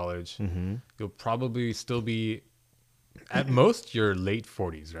to college, you'll probably still be at most your late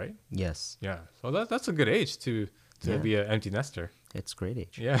 40s, right? Yes. Yeah. So that's a good age to be an empty nester. It's a great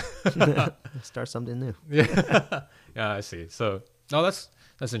age. Yeah. Start something new. Yeah. Yeah, I see. So that's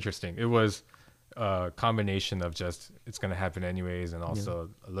interesting. It was a combination of just it's going to happen anyways, and also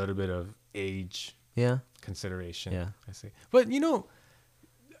a little bit of age consideration. Yeah. I see. But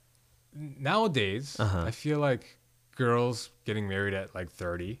nowadays, I feel like girls getting married at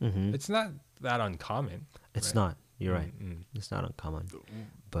 30, it's not that uncommon. It's not. You're right. It's not uncommon.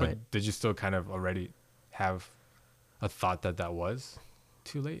 But did you still kind of already have a thought that was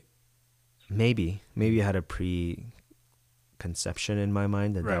too late? Maybe I had a preconception in my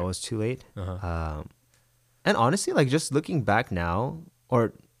mind that was too late. And honestly, like just looking back now,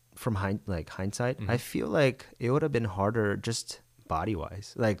 or from hindsight, I feel like it would have been harder just body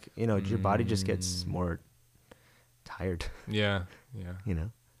wise. Like, you know, your body just gets more tired. Yeah. You know,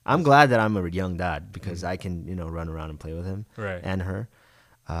 I'm glad that I'm a young dad because I can, you know, run around and play with him and her,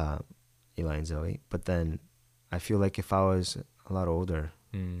 Eli and Zoe. But then I feel like if I was a lot older,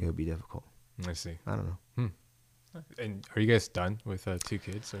 it would be difficult. I see. I don't know. And are you guys done with 2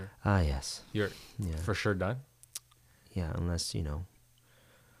 kids, or? Yes. You're for sure done? Yeah, unless, you know,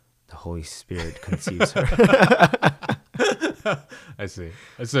 the Holy Spirit conceives her. I see.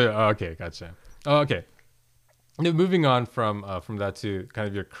 So, okay, gotcha. Oh, okay. Now, moving on from that to kind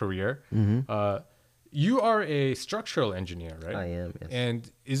of your career, you are a structural engineer, right? I am, yes.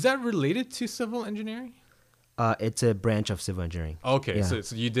 And is that related to civil engineering? It's a branch of civil engineering. Okay, yeah.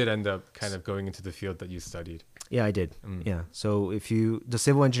 so you did end up kind of going into the field that you studied. Yeah, I did. Yeah. So the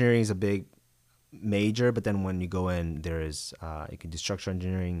civil engineering is a big major, but then when you go in, there is you can do structural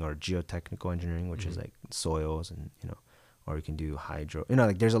engineering or geotechnical engineering, which is like soils, and you know, or you can do hydro. You know,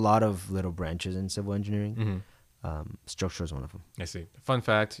 like there's a lot of little branches in civil engineering. Structure is one of them. I see. Fun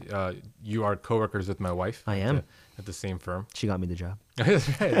fact: you are coworkers with my wife. I am at the same firm. She got me the job. That's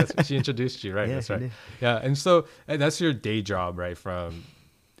right. She introduced you, right? Yeah, that's she right. did. Yeah, and so that's your day job, right? From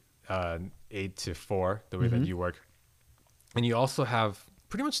 8 to 4, the way that you work, and you also have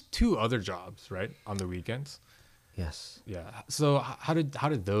pretty much 2 other jobs, right, on the weekends. Yes. Yeah. So how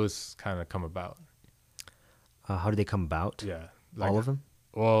did those kind of come about? How did they come about? Yeah. All of them?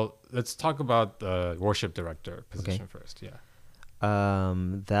 Well, let's talk about the worship director position first. Yeah.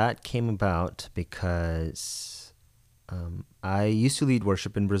 That came about because I used to lead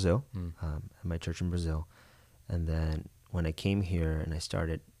worship in Brazil, at my church in Brazil. And then when I came here and I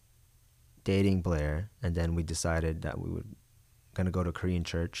started dating Blair, and then we decided that we were going to go to Korean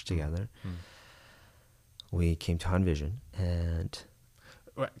church together, we came to HanVision. And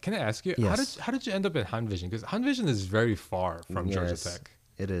can I ask you, yes. how did you end up at HanVision? Because HanVision is very far from Georgia Tech.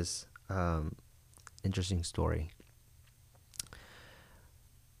 It is. Interesting story.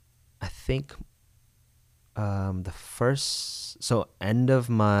 I think end of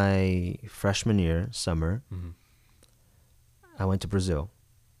my freshman year, summer, I went to Brazil.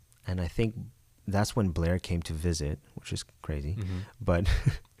 And I think that's when Blair came to visit, which is crazy. But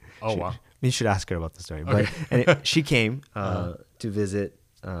wow. You should ask her about the story. Okay. But she came to visit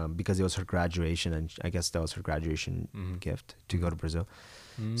because it was her graduation, and I guess that was her graduation gift to go to Brazil.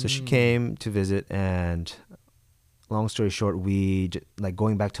 So she came to visit, and long story short,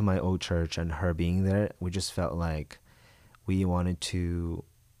 going back to my old church and her being there, we just felt like we wanted to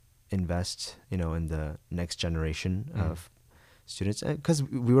invest, you know, in the next generation of students, because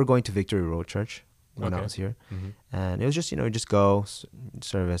we were going to Victory Road Church when I was here, and it was just, you know, just go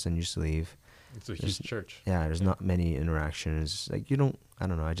service and you just leave. It's a huge church. Yeah, there's not many interactions. Like I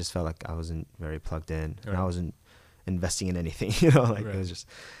don't know. I just felt like I wasn't very plugged in, and I wasn't investing in anything, you know, like it was just.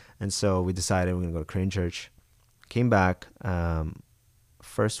 And so we decided we're gonna go to Korean church. Came back,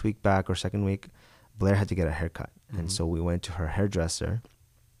 first week back or second week, Blair had to get a haircut, and so we went to her hairdresser,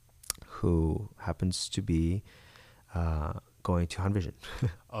 who happens to be going to HanVision.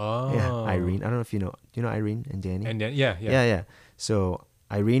 Oh, yeah, Irene. I don't know if you know. Do you know Irene and Danny? And then, yeah. So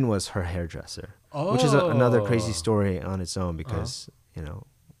Irene was her hairdresser, which is another crazy story on its own because you know,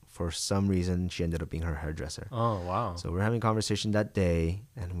 for some reason she ended up being her hairdresser. Oh wow! So we're having a conversation that day,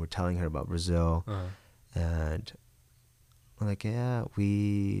 and we're telling her about Brazil, and we're like, yeah,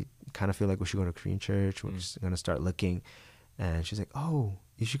 we kind of feel like we should go to Korean church. We're just gonna start looking, and she's like, oh,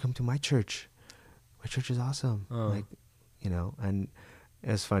 you should come to my church. My church is awesome. Like, you know, and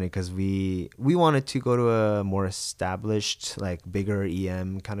it was funny because we wanted to go to a more established, like bigger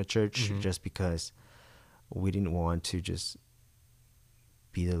EM kind of church, just because we didn't want to just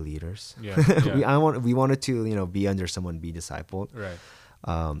be the leaders. We wanted to, you know, be under someone, be discipled. Right.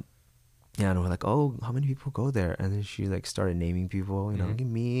 Yeah, and we're like, oh, how many people go there? And then she like started naming people, you know,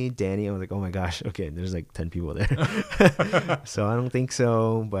 me, Danny. I was like, oh my gosh, okay, there's like 10 people there. So I don't think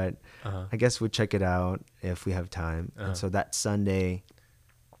so, but I guess we'll check it out if we have time. And so that Sunday,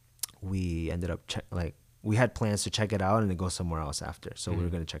 we ended up we had plans to check it out and then go somewhere else after. So we were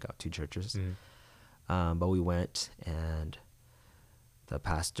going to check out 2 churches. But we went, and the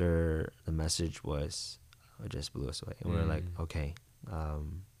pastor, the message was, just blew us away. And we were like, okay.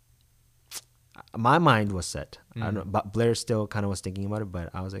 My mind was set. I don't know, but Blair still kind of was thinking about it, but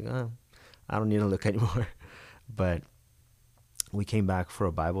I was like, I don't need to look anymore. But we came back for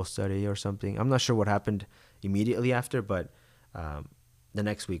a Bible study or something. I'm not sure what happened immediately after, but the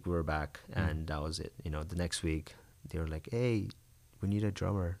next week we were back, and that was it. You know, the next week they were like, "Hey, we need a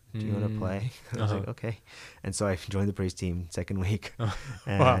drummer. Do you want to play?" I was like, "Okay." And so I joined the praise team second week,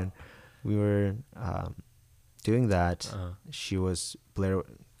 and we were doing that. Blair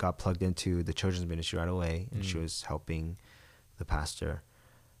got plugged into the children's ministry right away, and she was helping the pastor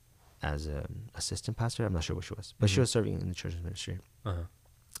as an assistant pastor. I'm not sure what she was, but she was serving in the children's ministry.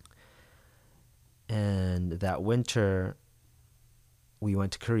 And that winter, we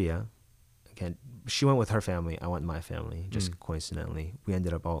went to Korea. Again, she went with her family. I went with my family. Just coincidentally, we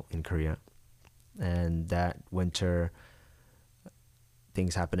ended up all in Korea. And that winter,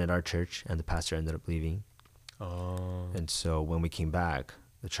 things happened at our church, and the pastor ended up leaving. And so when we came back,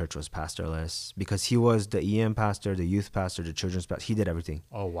 the church was pastorless because he was the EM pastor, the youth pastor, the children's pastor. He did everything.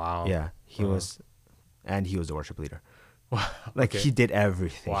 Oh, wow. Yeah, he was, and he was the worship leader. Wow. Like, he did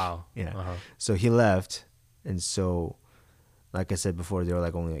everything. Wow. Yeah. So he left, and so, like I said before, there were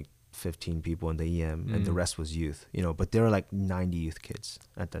like only like 15 people in the EM, and the rest was youth. You know, but there were like 90 youth kids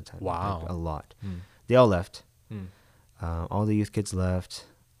at that time. Wow. Like, a lot. They all left. All the youth kids left.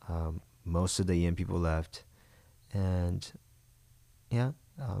 Most of the EM people left, and yeah.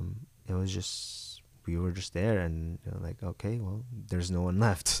 It was just, we were just there, and like, okay, well, there's no one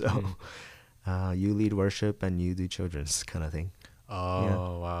left, so you lead worship and you do children's kind of thing.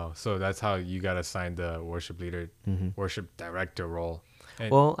 Wow. So that's how you got assigned the worship leader, worship director role. And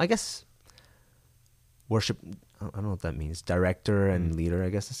well, I guess worship, I don't know what that means. Director and leader, I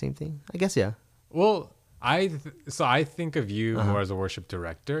guess the same thing. I guess, yeah. Well, I think of you more as a worship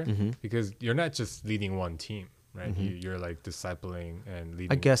director because you're not just leading one team. Right, you're like discipling and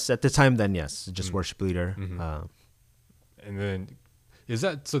leading. I guess at the time, then yes, just worship leader. And then,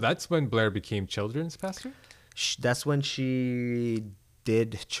 that's when Blair became children's pastor. That's when she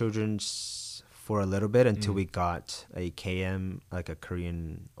did children's for a little bit until we got a KM, like a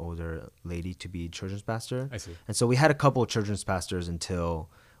Korean older lady, to be children's pastor. I see. And so we had a couple of children's pastors until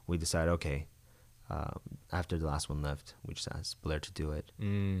we decided, okay. After the last one left, we just asked Blair to do it.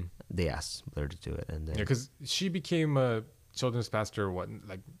 They asked Blair to do it, and then because she became a children's pastor. What,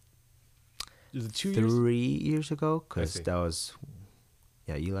 like, is it 3 years ago? Because that was,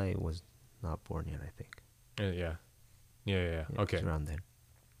 Eli was not born yet, I think. Yeah. Okay, around then.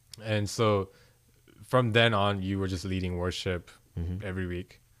 And so, from then on, you were just leading worship every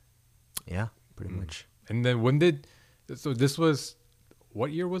week. Yeah, pretty much. And then this was,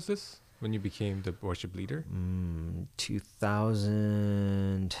 what year was this? When you became the worship leader?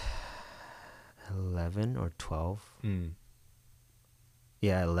 2011 or 12.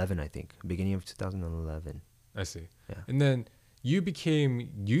 Yeah, 11, I think. Beginning of 2011. I see. Yeah. And then you became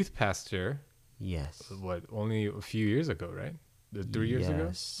youth pastor. Yes. What, only a few years ago, right? 3 years ago?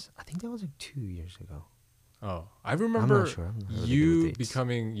 Yes. I think that was like 2 years ago. Oh, I remember I'm not sure. you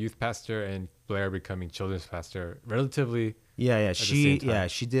becoming youth pastor and Blair becoming children's pastor relatively. Yeah. She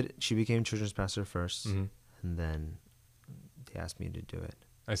did. She became children's pastor first, and then they asked me to do it.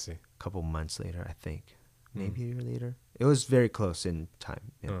 I see. A couple months later, I think, maybe a year later. It was very close in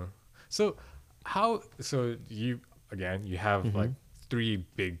time. Yeah. So you have like 3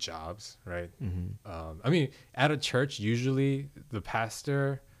 big jobs, right? I mean, at a church, usually the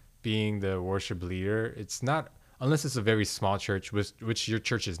pastor being the worship leader, it's not, unless it's a very small church, which your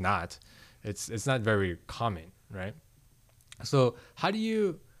church is not, it's not very common, right? So how do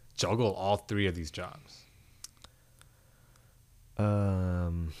you juggle all 3 of these jobs? I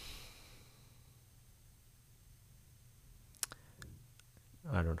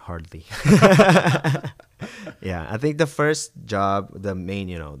don't hardly. Yeah, I think the first job, the main,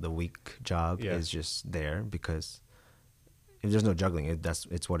 the week job is just there because if there's no juggling,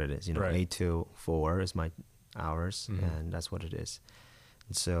 it's what it is. Right. 8 to 4 is my hours, and that's what it is.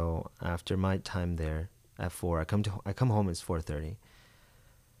 And so after my time there at 4, I come home. It's 4:30.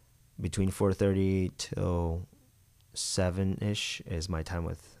 Between 4:30 till 7-ish is my time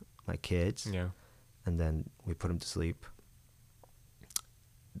with my kids. Yeah. And then we put them to sleep.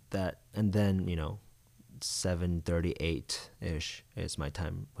 And then 7:38-ish is my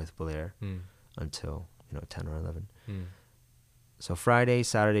time with Blair until 10 or 11. So Friday,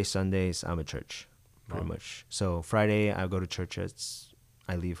 Saturday, Sundays, I'm at church, pretty much. So Friday, I go to church.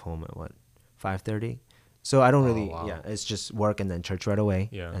 I leave home at 5:30. So I don't really, it's just work and then church right away.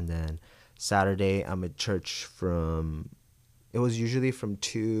 Yeah. And then Saturday, I'm at church it was usually from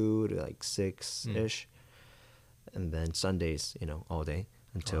 2 to like 6-ish. And then Sundays, all day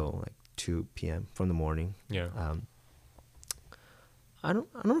until like 2 p.m. from the morning. Yeah. I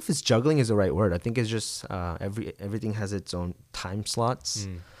don't know if it's juggling is the right word. I think it's just everything has its own time slots.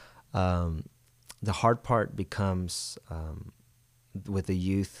 The hard part becomes with the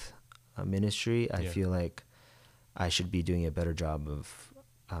youth ministry. I feel like I should be doing a better job of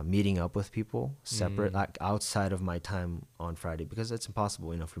meeting up with people separate, like outside of my time on Friday, because it's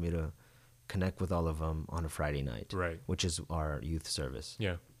impossible, for me to connect with all of them on a Friday night, right? Which is our youth service.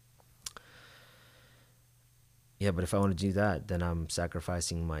 Yeah. Yeah, but if I want to do that, then I'm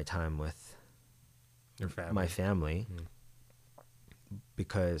sacrificing my time with your family. My family,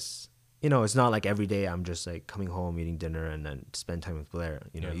 because it's not like every day I'm just like coming home, eating dinner, and then spend time with Blair.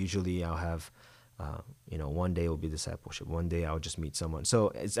 Usually I'll have, one day will be discipleship, one day I'll just meet someone. So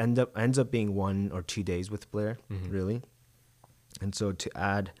it ends up being 1 or 2 days with Blair, really. And so to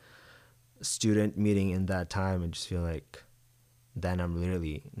add student meeting in that time, and just feel like then I'm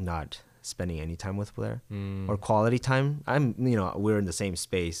literally not spending any time with Blair or quality time. I'm, we're in the same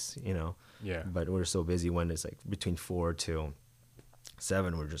space, but we're so busy when it's like between 4 to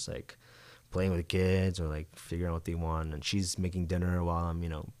 7, we're just like playing with the kids or like figuring out what they want. And she's making dinner while I'm,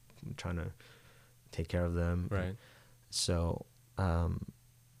 trying to take care of them. Right. So,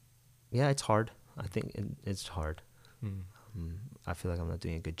 yeah, it's hard. I think it's hard. I feel like I'm not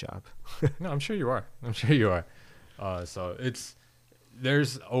doing a good job. No, I'm sure you are. So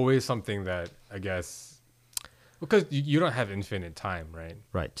there's always something that I guess, because you don't have infinite time, right?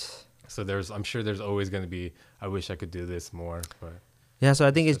 Right. So I'm sure there's always going to be, I wish I could do this more. But yeah, so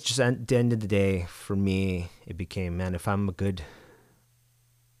I think it's just at the end of the day, for me, it became, man, if I'm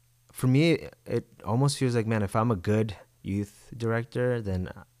for me, it almost feels like, man, if I'm a good youth director, then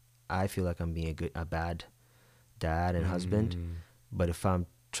I feel like I'm being a bad dad and husband. But if I'm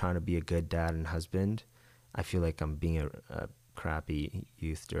trying to be a good dad and husband, I feel like I'm being a crappy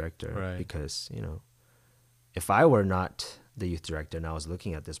youth director. Right. Because, if I were not the youth director and I was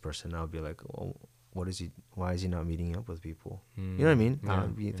looking at this person, I would be like, well, why is he not meeting up with people? You know what I mean? I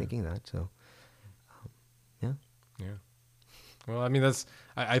would be thinking that. So, yeah. Well, I mean,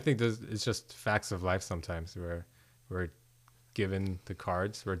 I think it's just facts of life sometimes, where we're given the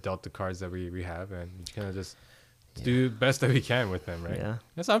cards, we're dealt the cards that we have, and you kind of just do the best that we can with them, right? Yeah.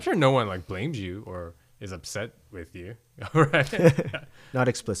 And so I'm sure no one like blames you or is upset with you, right? Not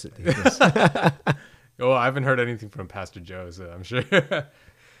explicitly. Yes. Well, I haven't heard anything from Pastor Joe, so I'm sure.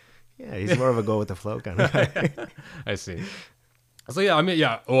 Yeah, he's more of a go with the flow kind of guy. I see. So yeah, I mean,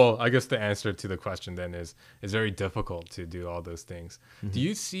 yeah. Well, I guess the answer to the question then is it's very difficult to do all those things. Do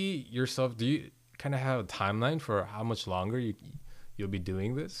you see yourself? Do you kind of have a timeline for how much longer you'll be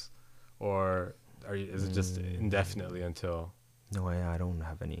doing this, or is it just indefinitely until? No, I don't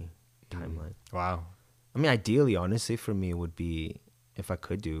have any timeline. Wow. I mean, ideally, honestly, for me, would be if I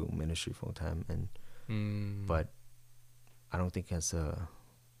could do ministry full time, but I don't think that's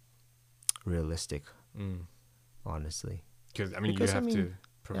realistic, honestly. Because you have to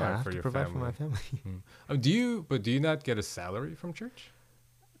provide for your family. For my family. Do you not get a salary from church?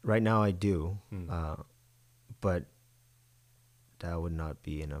 Right now, I do, but that would not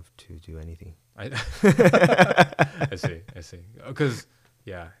be enough to do anything. I see. Because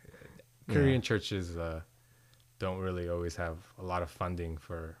Korean churches don't really always have a lot of funding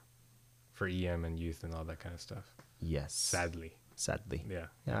for EM and youth and all that kind of stuff. Yes. Sadly. Yeah,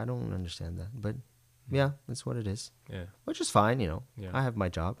 I don't understand that, but yeah, that's what it is. Yeah. Which is fine, Yeah. I have my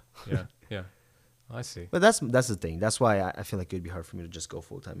job. Yeah. I see. But that's the thing. That's why I feel like it would be hard for me to just go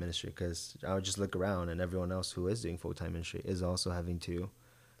full-time ministry, because I would just look around and everyone else who is doing full-time ministry is also having to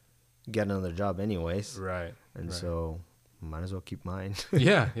get another job anyways. Right. And so might as well keep mine.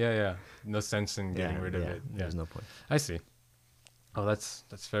 Yeah. No sense in getting rid of it. Yeah. There's no point. I see. Oh, that's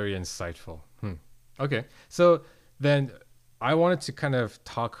very insightful. Okay. So then I wanted to kind of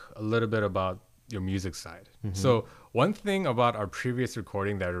talk a little bit about your music side. So one thing about our previous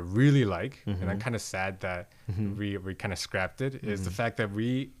recording that I really like, and I'm kind of sad that we kind of scrapped it, is the fact that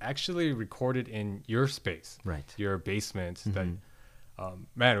we actually recorded in your space, right? Your basement. That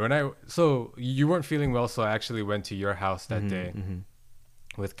man, so you weren't feeling well, so I actually went to your house that day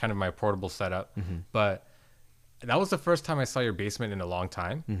with kind of my portable setup, but that was the first time I saw your basement in a long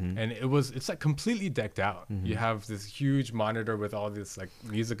time, and it's like completely decked out. You have this huge monitor with all this like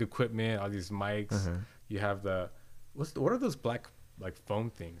music equipment, all these mics. You have what are those black like foam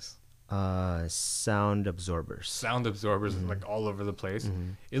things? Sound absorbers. Like all over the place.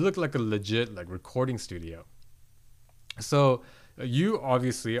 It looked like a legit like recording studio. So you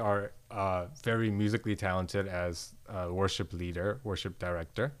obviously are very musically talented as a worship leader, worship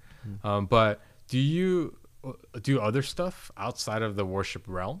director, but do you do other stuff outside of the worship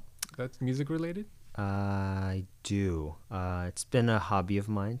realm that's music related? I do. It's been a hobby of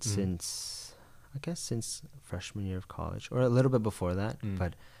mine since, I guess, since freshman year of college, or a little bit before that.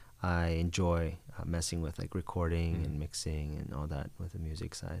 But I enjoy messing with like recording and mixing and all that with the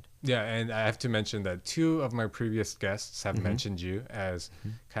music side. Yeah, and I have to mention that 2 of my previous guests have mentioned you as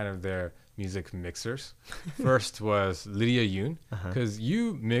kind of their music mixers. First was Lydia Yoon, because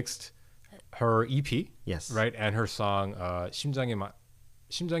you mixed her EP, Yes. right, and her song 심장이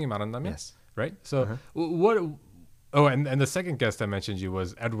말한다면, Yes. right? So what? Oh, and the second guest I mentioned you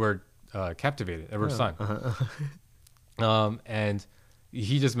was Edward Edward Sun. And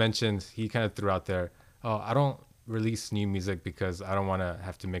he just mentioned, he kind of threw out there, oh, I don't release new music because I don't want to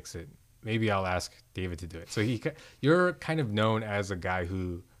have to mix it. Maybe I'll ask David to do it. So you're kind of known as a guy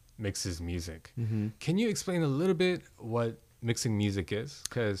who mixes music. Can you explain a little bit what mixing music is?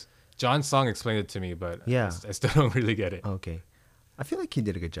 Because John Song explained it to me, but Yeah. I still don't really get it. Okay. I feel like he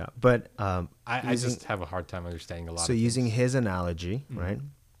did a good job, but I just have a hard time understanding a lot so of using things. his analogy, right?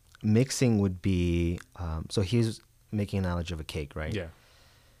 Mixing would be so he's making an analogy of a cake, right? Yeah.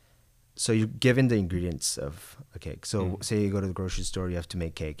 So you're given the ingredients of a cake. So say you go to the grocery store, you have to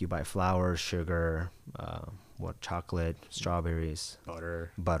make cake. You buy flour, sugar, chocolate, strawberries,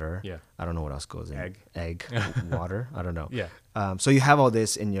 butter. Yeah. I don't know what else goes in. Egg. Water. I don't know. Yeah. So you have all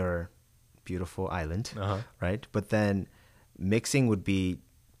this in your beautiful island, right? But then mixing would be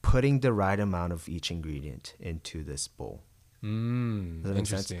putting the right amount of each ingredient into this bowl. Does that make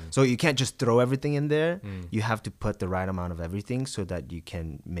sense? Interesting. So you can't just throw everything in there. You have to put the right amount of everything so that you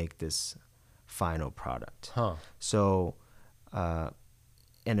can make this final product. So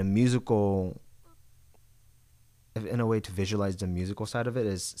in a musical, in a way to visualize the musical side of it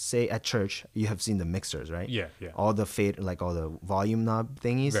is, say at church, you have seen the mixers, right? Yeah. All the like all the volume knob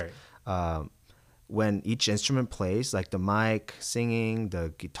thingies. Right. When each instrument plays, like the mic, singing,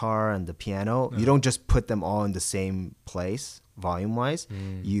 the guitar, and the piano, you don't just put them all in the same place, volume-wise.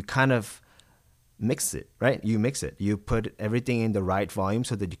 You kind of mix it, right? You mix it. You put everything in the right volume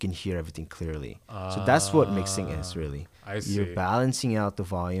so that you can hear everything clearly. So that's what mixing is, really. I see. You're balancing out the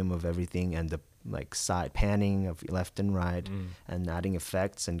volume of everything and the like side panning of left and right and adding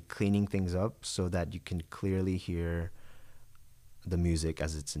effects and cleaning things up so that you can clearly hear the music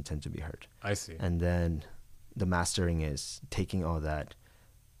as it's intended to be heard. I see. And then the mastering is taking all that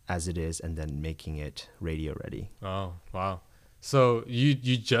as it is and then making it radio ready. Oh, wow. So you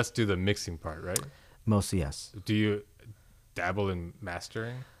just do the mixing part, right? Mostly, yes. Do you dabble in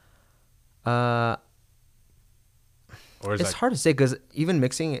mastering? Or is it's hard to say because even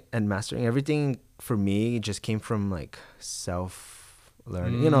mixing and mastering, everything for me just came from like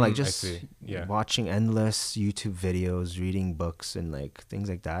self-learning. Like just watching endless YouTube videos, reading books, and like things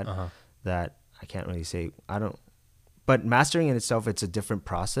like that. That I can't really say. But mastering in itself, it's a different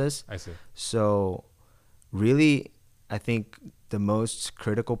process. I see. So really, I think the most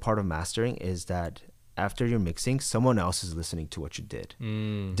critical part of mastering is that after you're mixing, someone else is listening to what you did.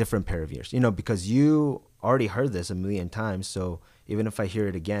 Different pair of ears. Because you already heard this a million times. So even if I hear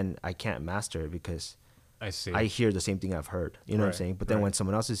it again, I can't master it because I hear the same thing I've heard. You know what I'm saying? But then when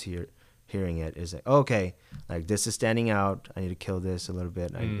someone else is hearing it, it's like, okay, like this is standing out. I need to kill this a little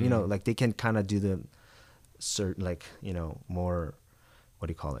bit. Like they can kind of do the certain, like, more, what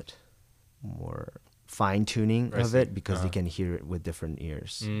do you call it? More fine tuning of it because they can hear it with different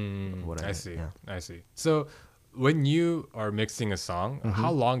ears. I see. Yeah. I see. So when you are mixing a song,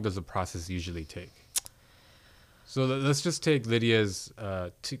 how long does the process usually take? So let's just take Lydia's,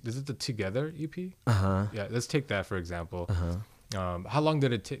 is it the Together EP? Yeah, let's take that for example. How long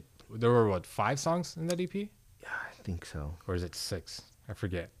did it take? There were 5 songs in that EP? Yeah, I think so. Or is it 6? I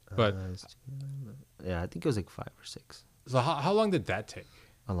forget. But yeah, I think it was like 5 or 6. So how long did that take?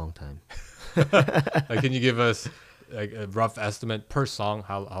 A long time. Like, can you give us like a rough estimate per song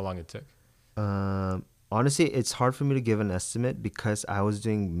how long it took? Honestly, it's hard for me to give an estimate because I was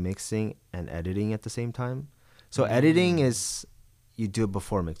doing mixing and editing at the same time. So editing is you do it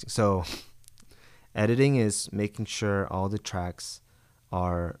before mixing. So editing is making sure all the tracks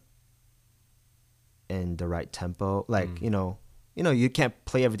are in the right tempo. Like, you can't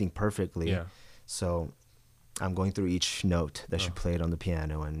play everything perfectly. Yeah. So I'm going through each note that she played on the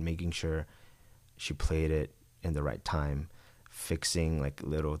piano and making sure she played it in the right time, fixing like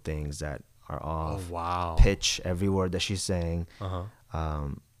little things that are off, pitch every word that she's saying.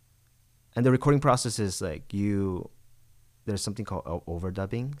 And the recording process is like there's something called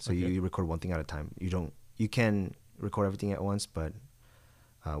overdubbing. So you record one thing at a time. You can record everything at once, but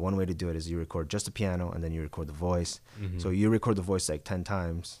one way to do it is you record just the piano and then you record the voice. So you record the voice like 10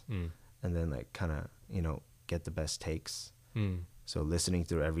 times and then like kind of, get the best takes. So listening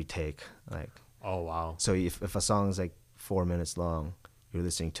through every take, like Oh wow. So if a song is like 4 minutes long, you're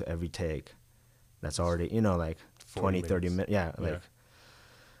listening to every take. That's already, like 20, 30 minutes. Yeah, like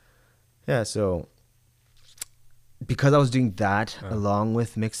yeah. So because I was doing that along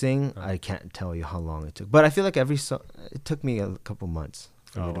with mixing, I can't tell you how long it took. But I feel like every song, it took me a couple months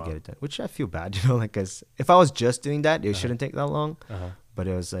for me to get it done, which I feel bad, like, cause if I was just doing that, it shouldn't take that long. But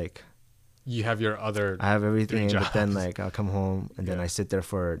it was like, you have your other. I have everything, but then like I'll come home and then I sit there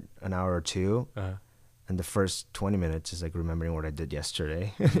for an hour or two, and the first 20 minutes is like remembering what I did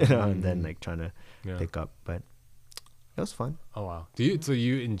yesterday, and then like trying to pick up. But it was fun. Oh wow. So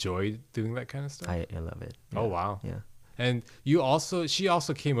you enjoy doing that kind of stuff? I love it. Yeah. Oh wow. Yeah. And she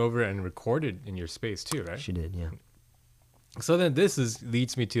also came over and recorded in your space too, right? She did, yeah. So then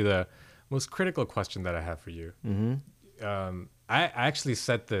leads me to the most critical question that I have for you. I actually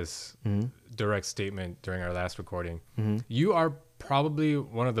said this direct statement during our last recording. You are probably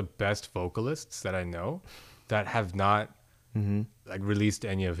one of the best vocalists that I know that have not like released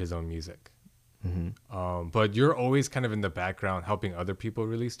any of his own music. But you're always kind of in the background helping other people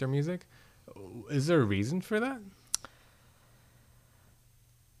release their music. Is there a reason for that?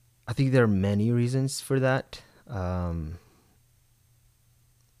 I think there are many reasons for that.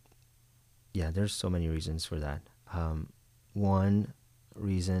 Yeah, there's so many reasons for that. One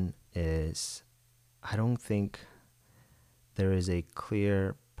reason is I don't think there is a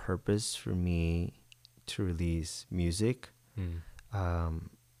clear purpose for me to release music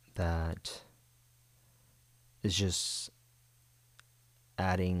that is just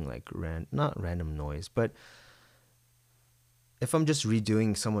adding like not random noise, but if I'm just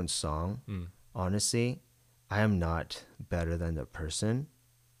redoing someone's song, honestly, I am not better than the person.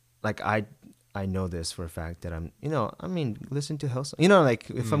 Like I know this for a fact that I'm, listen to Hillsong. Like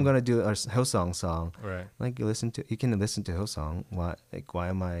if I'm gonna do a Hillsong song, right? Like you can listen to Hillsong. Why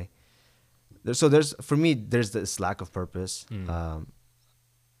am I? So there's for me there's this lack of purpose,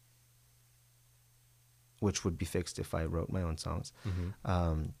 which would be fixed if I wrote my own songs.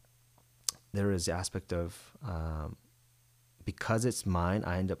 There is the aspect of because it's mine,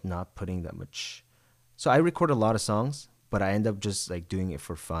 I end up not putting that much. So I record a lot of songs, but I end up just like doing it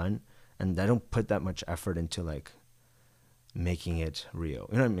for fun, and I don't put that much effort into like making it real.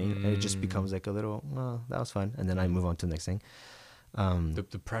 You know what I mean? And it just becomes like a little, oh, that was fun, and then I move on to the next thing.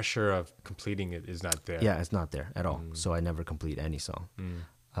 The pressure of completing it is not there. Yeah, it's not there at all. So I never complete any song.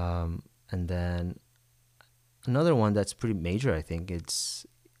 And then another one that's pretty major, I think, it's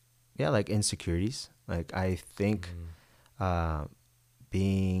like insecurities. Like I think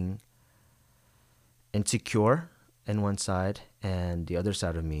being insecure in one side and the other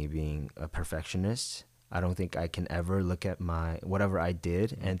side of me being a perfectionist, I don't think I can ever look at my whatever I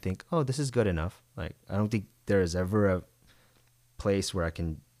did and think, oh, this is good enough. Like I don't think there is ever a place where I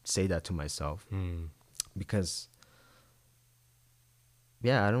can say that to myself, because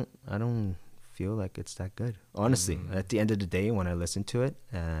I don't feel like it's that good, honestly. At the end of the day, when I listen to it,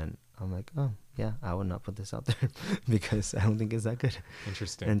 and I'm like, oh yeah, I would not put this out there because I don't think it's that good.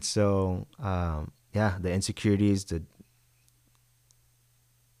 Interesting. And so the insecurities, the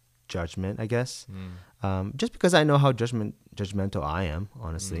judgment, I guess, just because I know how judgmental I am,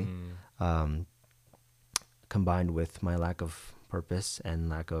 honestly, combined with my lack of purpose and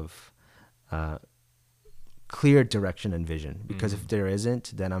lack of clear direction and vision, because if there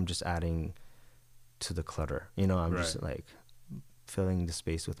isn't, then I'm just adding to the clutter, I'm just like filling the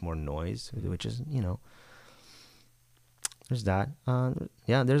space with more noise, which is, there's that.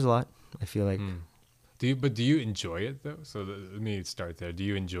 There's a lot, I feel like. Do you enjoy it though? So let me start there. Do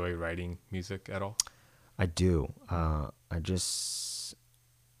you enjoy writing music at all? I do. I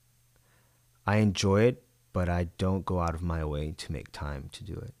enjoy it, but I don't go out of my way to make time to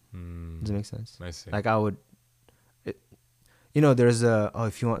do it. Does it make sense? I see. Like I would, there's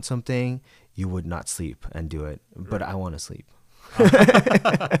if you want something, you would not sleep and do it, but I want to sleep.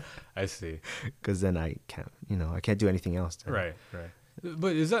 I see. Because then I can't, I can't do anything else. Then. Right.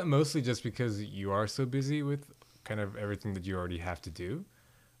 But is that mostly just because you are so busy with kind of everything that you already have to do?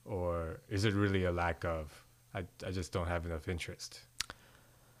 Or is it really a lack of, I just don't have enough interest?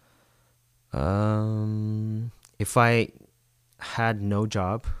 If I had no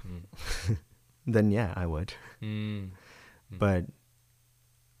job, then yeah, I would. But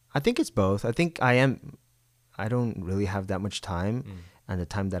I think it's both. I think I don't really have that much time, and the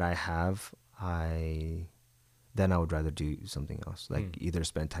time that I have, then I would rather do something else, like either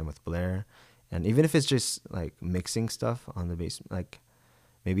spend time with Blair, and even if it's just like mixing stuff on the bass, like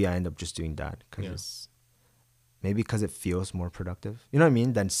maybe I end up just doing that because because it feels more productive. You know what I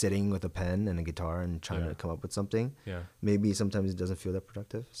mean? Than sitting with a pen and a guitar and trying to come up with something. Yeah. Maybe sometimes it doesn't feel that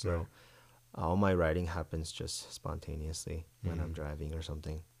productive. So all my writing happens just spontaneously when I'm driving or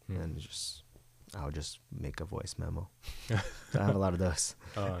something, and I'll just make a voice memo. So I have a lot of those.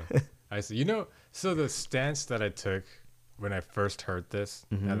 I see. So the stance that I took when I first heard this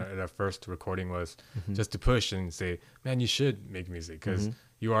and our first recording was just to push and say, man, you should make music because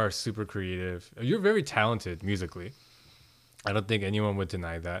you are super creative. You're very talented musically. I don't think anyone would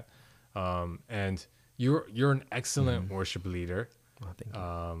deny that. And you're an excellent worship leader. Oh, thank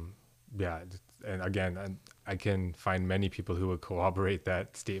you. Yeah. And again, I can find many people who would corroborate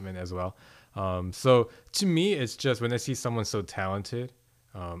that statement as well. So to me, it's just when I see someone so talented,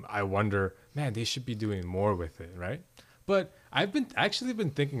 I wonder, man, they should be doing more with it, right? But I've actually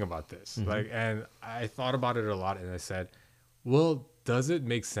been thinking about this, and I thought about it a lot, and I said, well, does it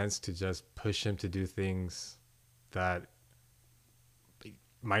make sense to just push him to do things that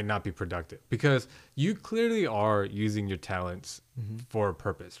might not be productive? Because you clearly are using your talents for a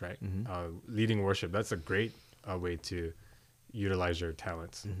purpose, right? Leading worship, that's a great way to utilize your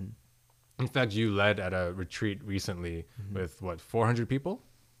talents. In fact, you led at a retreat recently with 400 people?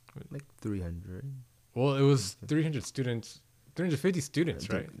 Like 300. Well, it was 300 students, 350 students,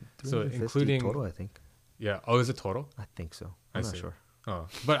 right? So including total, I think. Yeah. Oh, is it total? I think so. I'm not sure. Oh,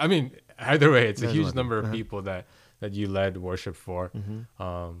 but I mean, either way, it's a huge number of people that you led worship for.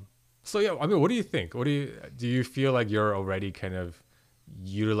 So yeah, I mean, what do you think? Do you feel like you're already kind of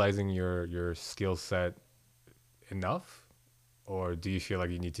utilizing your skill set enough, or do you feel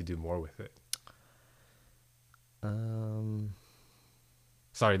like you need to do more with it?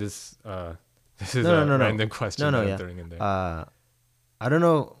 Sorry, this is a random question that I'm throwing in there. I don't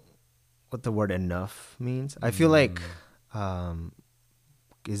know what the word enough means. I feel like,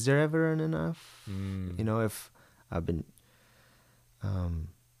 is there ever an enough? If I've been,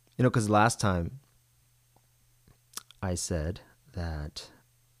 because last time I said that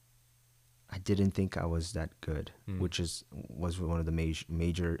I didn't think I was that good, which was one of the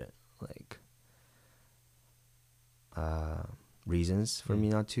major like reasons for me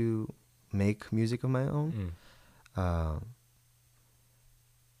not to make music of my own.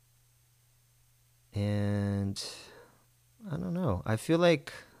 And I don't know. I feel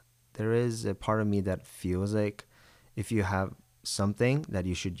like there is a part of me that feels like if you have something that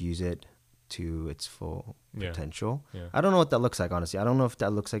you should use it to its full potential. Yeah. I don't know what that looks like, honestly. I don't know if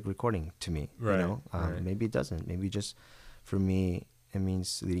that looks like recording to me. Right. Maybe it doesn't. Maybe just for me it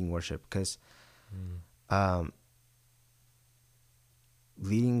means leading worship, because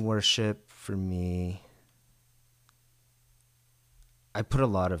leading worship for me, I put a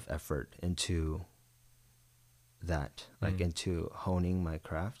lot of effort into that, like into honing my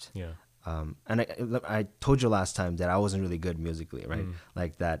craft. Yeah. And I told you last time that I wasn't really good musically, right?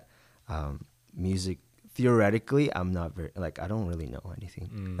 Like that music theoretically, I'm not very, like, I don't really know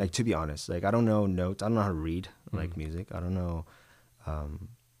anything. Like, to be honest, like, I don't know notes. I don't know how to read like music. I don't know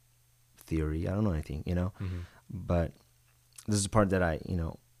theory. I don't know anything, But this is the part that I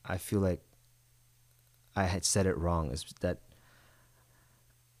feel like I had said it wrong, is that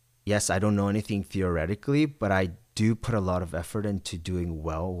yes, I don't know anything theoretically, but I do put a lot of effort into doing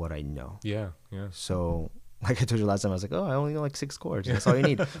well what I know. Yeah. So, like I told you last time, I was like, oh, I only know like 6 chords. That's all you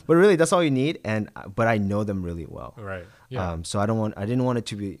need. But really, that's all you need. But I know them really well. Right. Yeah. So I didn't want it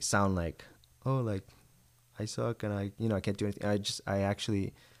to sound like, oh, like I suck and I can't do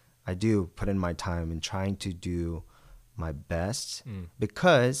anything. I do put in my time in trying to do my best,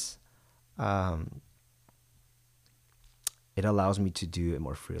 because it allows me to do it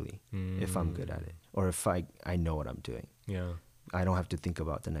more freely if I'm good at it, or if I know what I'm doing. Yeah. I don't have to think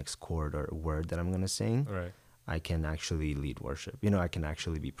about the next chord or word that I'm going to sing. Right. I can actually lead worship. I can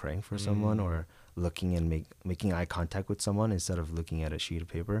actually be praying for someone, or looking and making eye contact with someone instead of looking at a sheet of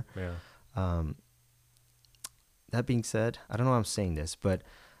paper. Yeah. That being said, I don't know why I'm saying this, but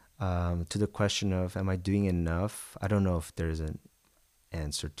to the question of am I doing enough, I don't know if there's an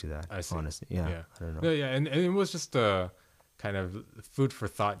answer to that. I see. Honestly. Yeah. I don't know. No, yeah, and it was just a kind of food for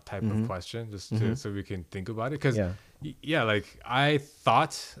thought type of question, just so we can think about it. Because like I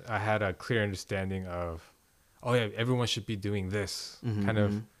thought I had a clear understanding of, oh yeah, everyone should be doing this kind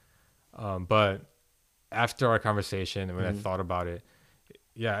of. But after our conversation and when I thought about it,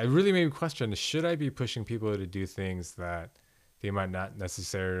 it really made me question: should I be pushing people to do things that they might not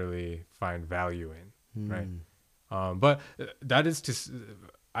necessarily find value in, right? But that is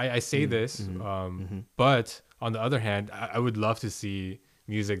I say this, but on the other hand, I would love to see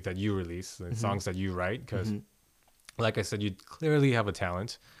music that you release, and songs that you write, because like I said, you clearly have a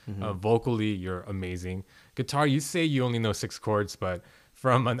talent. Vocally, you're amazing. Guitar, you say you only know 6 chords, but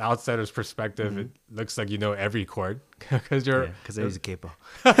from an outsider's perspective, it looks like you know every chord because you're because I use a capo.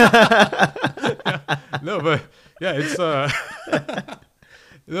 No, but yeah, it's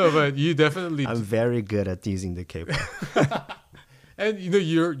no, but you definitely I'm very good at using the capo. and you know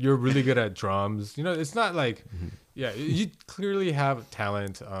you're really good at drums. You know, it's not like yeah, you clearly have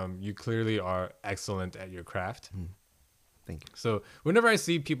talent. You clearly are excellent at your craft. Thank you. So whenever I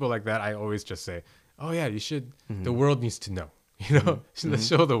see people like that, I always just say, "Oh yeah, you should. The world needs to know. You know, let's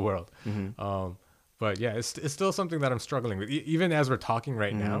show the world." But yeah, it's still something that I'm struggling with. Even as we're talking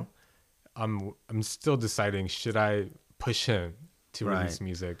right now, I'm still deciding, should I push him to release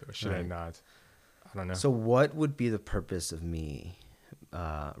music or should I not? I don't know. So what would be the purpose of me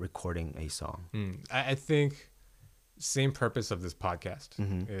recording a song? I think same purpose of this podcast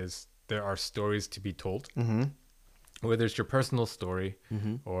is there are stories to be told. Whether it's your personal story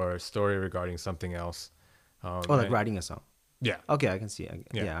or a story regarding something else. Like writing a song. Yeah. Okay, I can see.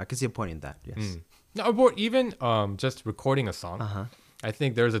 I can see a point in that. Yes. No, or even just recording a song. I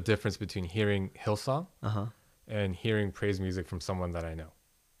think there's a difference between hearing Hillsong and hearing praise music from someone that I know.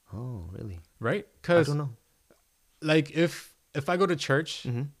 Oh, really? Right? I Because don't know. like if I go to church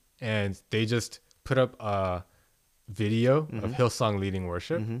and they just put up a video of Hillsong leading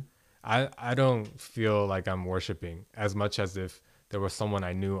worship, I don't feel like I'm worshiping as much as if there was someone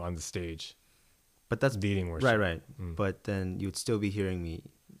I knew on the stage. But that's leading worship. Right. But then you'd still be hearing me.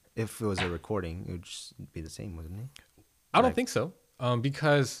 If it was a recording, it would just be the same, wouldn't it? I don't think so.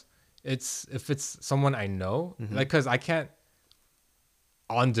 Because if it's someone I know, like, because I can't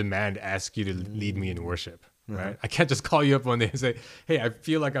on demand ask you to lead me in worship, right? I can't just call you up one day and say, "Hey, I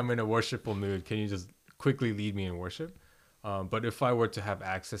feel like I'm in a worshipful mood. Can you just quickly lead me in worship?" But if I were to have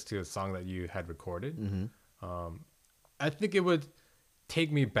access to a song that you had recorded, I think it would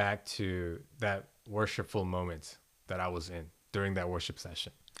take me back to that worshipful moment that I was in during that worship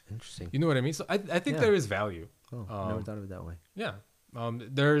session. Interesting. You know what I mean? So I think there is value. Oh, I never thought of it that way. Yeah.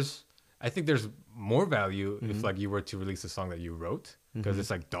 I think there's more value if like you were to release a song that you wrote because it's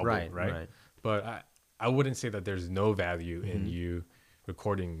like double, right? But I wouldn't say that there's no value in you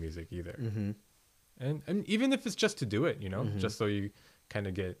recording music either. And even if it's just to do it, you know, just so you kind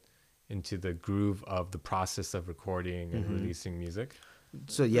of get into the groove of the process of recording and releasing music.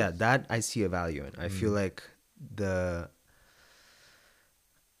 So yeah, that I see a value in. I feel like the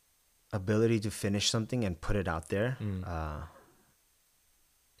ability to finish something and put it out there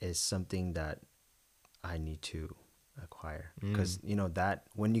is something that I need to acquire, because you know that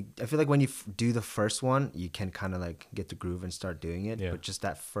I feel like when you do the first one, you can kind of like get the groove and start doing it, but just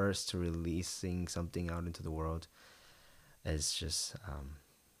that first releasing something out into the world is just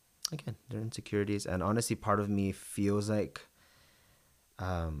again, there are insecurities, and honestly part of me feels like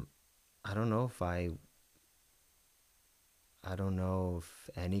I don't know if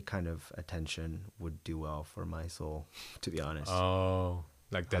any kind of attention would do well for my soul, to be honest. Oh,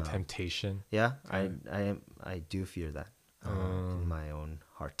 like that temptation. Yeah, I do fear that in my own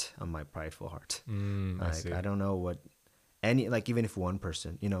heart, on my prideful heart. I don't know what even if one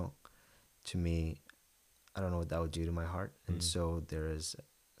person, you know, to me, I don't know what that would do to my heart, and so there is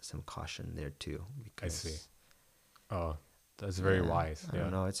some caution there too. Because, I see. Oh, that's very wise. I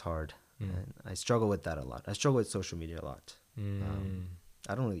don't know. It's hard. And I struggle with that a lot. I struggle with social media a lot.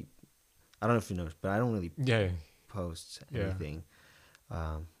 I don't know if you noticed, but I don't really post anything.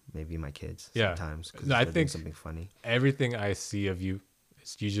 Maybe my kids sometimes because I they're doing think something funny. Everything I see of you,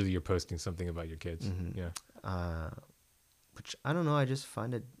 it's usually you're posting something about your kids. Which I don't know. I just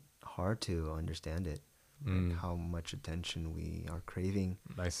find it hard to understand it. Like how much attention we are craving.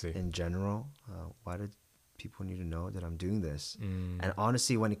 I see. In general, why do people need to know that I'm doing this? And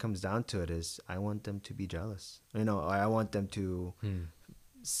honestly, when it comes down to it, is I want them to be jealous. You know, I want them to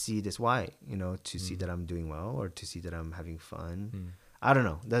see this. Why? You know, to see that I'm doing well, or to see that I'm having fun. I don't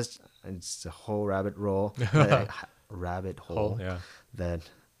know. It's a whole rabbit hole. That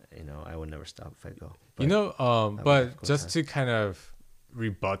you know I would never stop if I go. But, you know, but just to kind of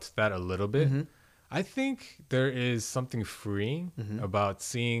rebut that a little bit. I think there is something freeing about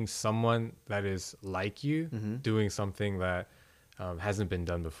seeing someone that is like you doing something that hasn't been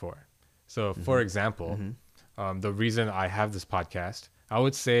done before. So, for example, the reason I have this podcast, I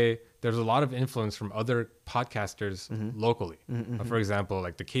would say there's a lot of influence from other podcasters locally. For example,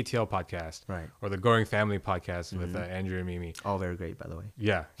 like the KTL podcast, or the Growing Family podcast with Andrew and Mimi. All very great, by the way.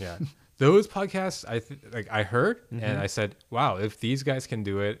 Yeah. Those podcasts, I heard and I said, wow, if these guys can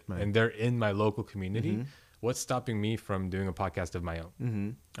do it and they're in my local community, what's stopping me from doing a podcast of my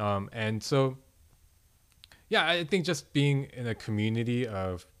own? And so, yeah, I think just being in a community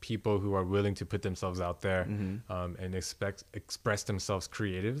of people who are willing to put themselves out there and express themselves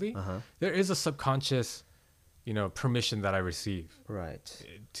creatively, there is a subconscious, permission that I receive, right,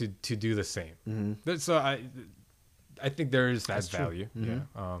 to do the same. So I think there is that value.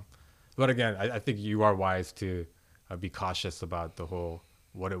 Yeah. But again, I think you are wise to be cautious about the whole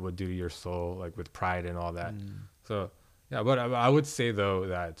what it would do to your soul, like with pride and all that. So yeah, but I would say though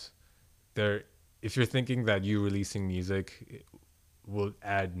that if you're thinking that you releasing music will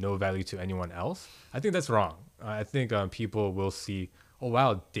add no value to anyone else, I think that's wrong. I think people will see, oh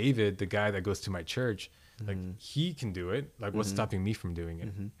wow, David, the guy that goes to my church, like he can do it. Like what's stopping me from doing it?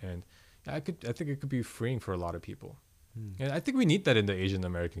 And I think it could be freeing for a lot of people. And I think we need that in the Asian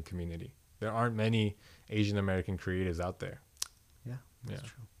American community. There aren't many Asian American creatives out there. Yeah, that's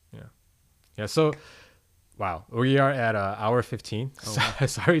true. Yeah. So, wow, we are at hour 15.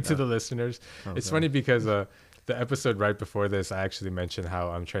 Sorry to the listeners. It's funny because the episode right before this, I actually mentioned how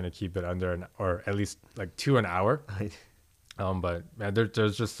I'm trying to keep it under or at least like to an hour. But man,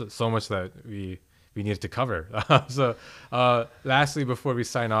 there's just so much that we needed to cover. So, lastly, before we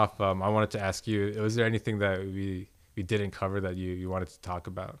sign off, I wanted to ask you: was there anything that we didn't cover that you wanted to talk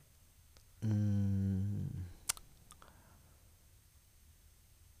about?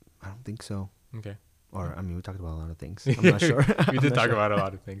 I don't think so. Okay. Or I mean, we talked about a lot of things. I'm not sure. We did talk about a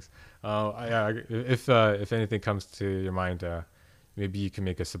lot of things. If anything comes to your mind, maybe you can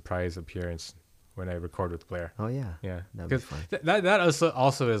make a surprise appearance when I record with Blair. Oh yeah. Yeah. That'd be fun. That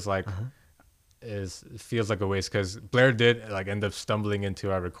also is like feels like a waste because Blair did like end up stumbling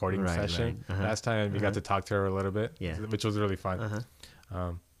into our recording session last time, and we got to talk to her a little bit, which was really fun.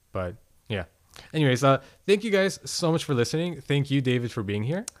 But yeah. Anyways, thank you guys so much for listening. Thank you, David, for being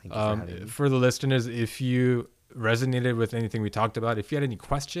here. Thank you for having me. For the listeners, if you resonated with anything we talked about, if you had any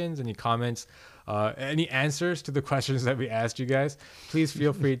questions, any comments, any answers to the questions that we asked you guys, please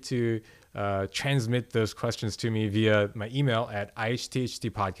feel free to transmit those questions to me via my email at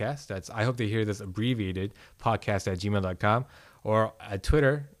ihthtpodcast. That's I hope they hear this abbreviated podcast@gmail.com, or at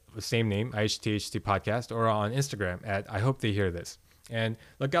Twitter, the same name, ihthtpodcast, or on Instagram at I hope they hear this. And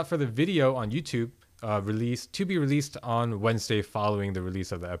look out for the video on YouTube to be released on Wednesday following the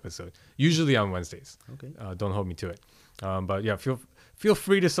release of the episode. Usually on Wednesdays. Okay. Don't hold me to it. But yeah, feel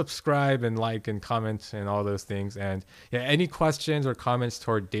free to subscribe and like and comment and all those things. And yeah, any questions or comments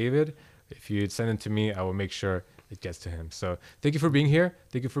toward David, if you send them to me, I will make sure it gets to him. So thank you for being here.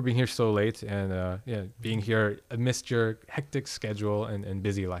 Thank you for being here so late and being here amidst your hectic schedule and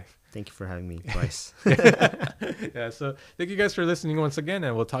busy life. Thank you for having me twice. Yeah, so thank you guys for listening once again,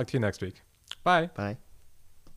 and we'll talk to you next week. Bye. Bye.